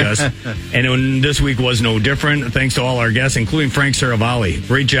take us. And this week was no different. Thanks to all our guests, including Frank Seravalli.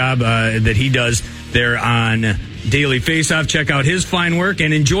 Great job that he does there on Daily Faceoff. Check out his fine work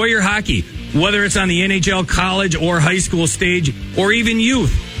and enjoy your hockey, whether it's on the NHL, college, or high school stage, or even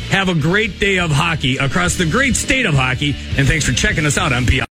youth. Have a great day of hockey across the great state of hockey, and thanks for checking us out on PI.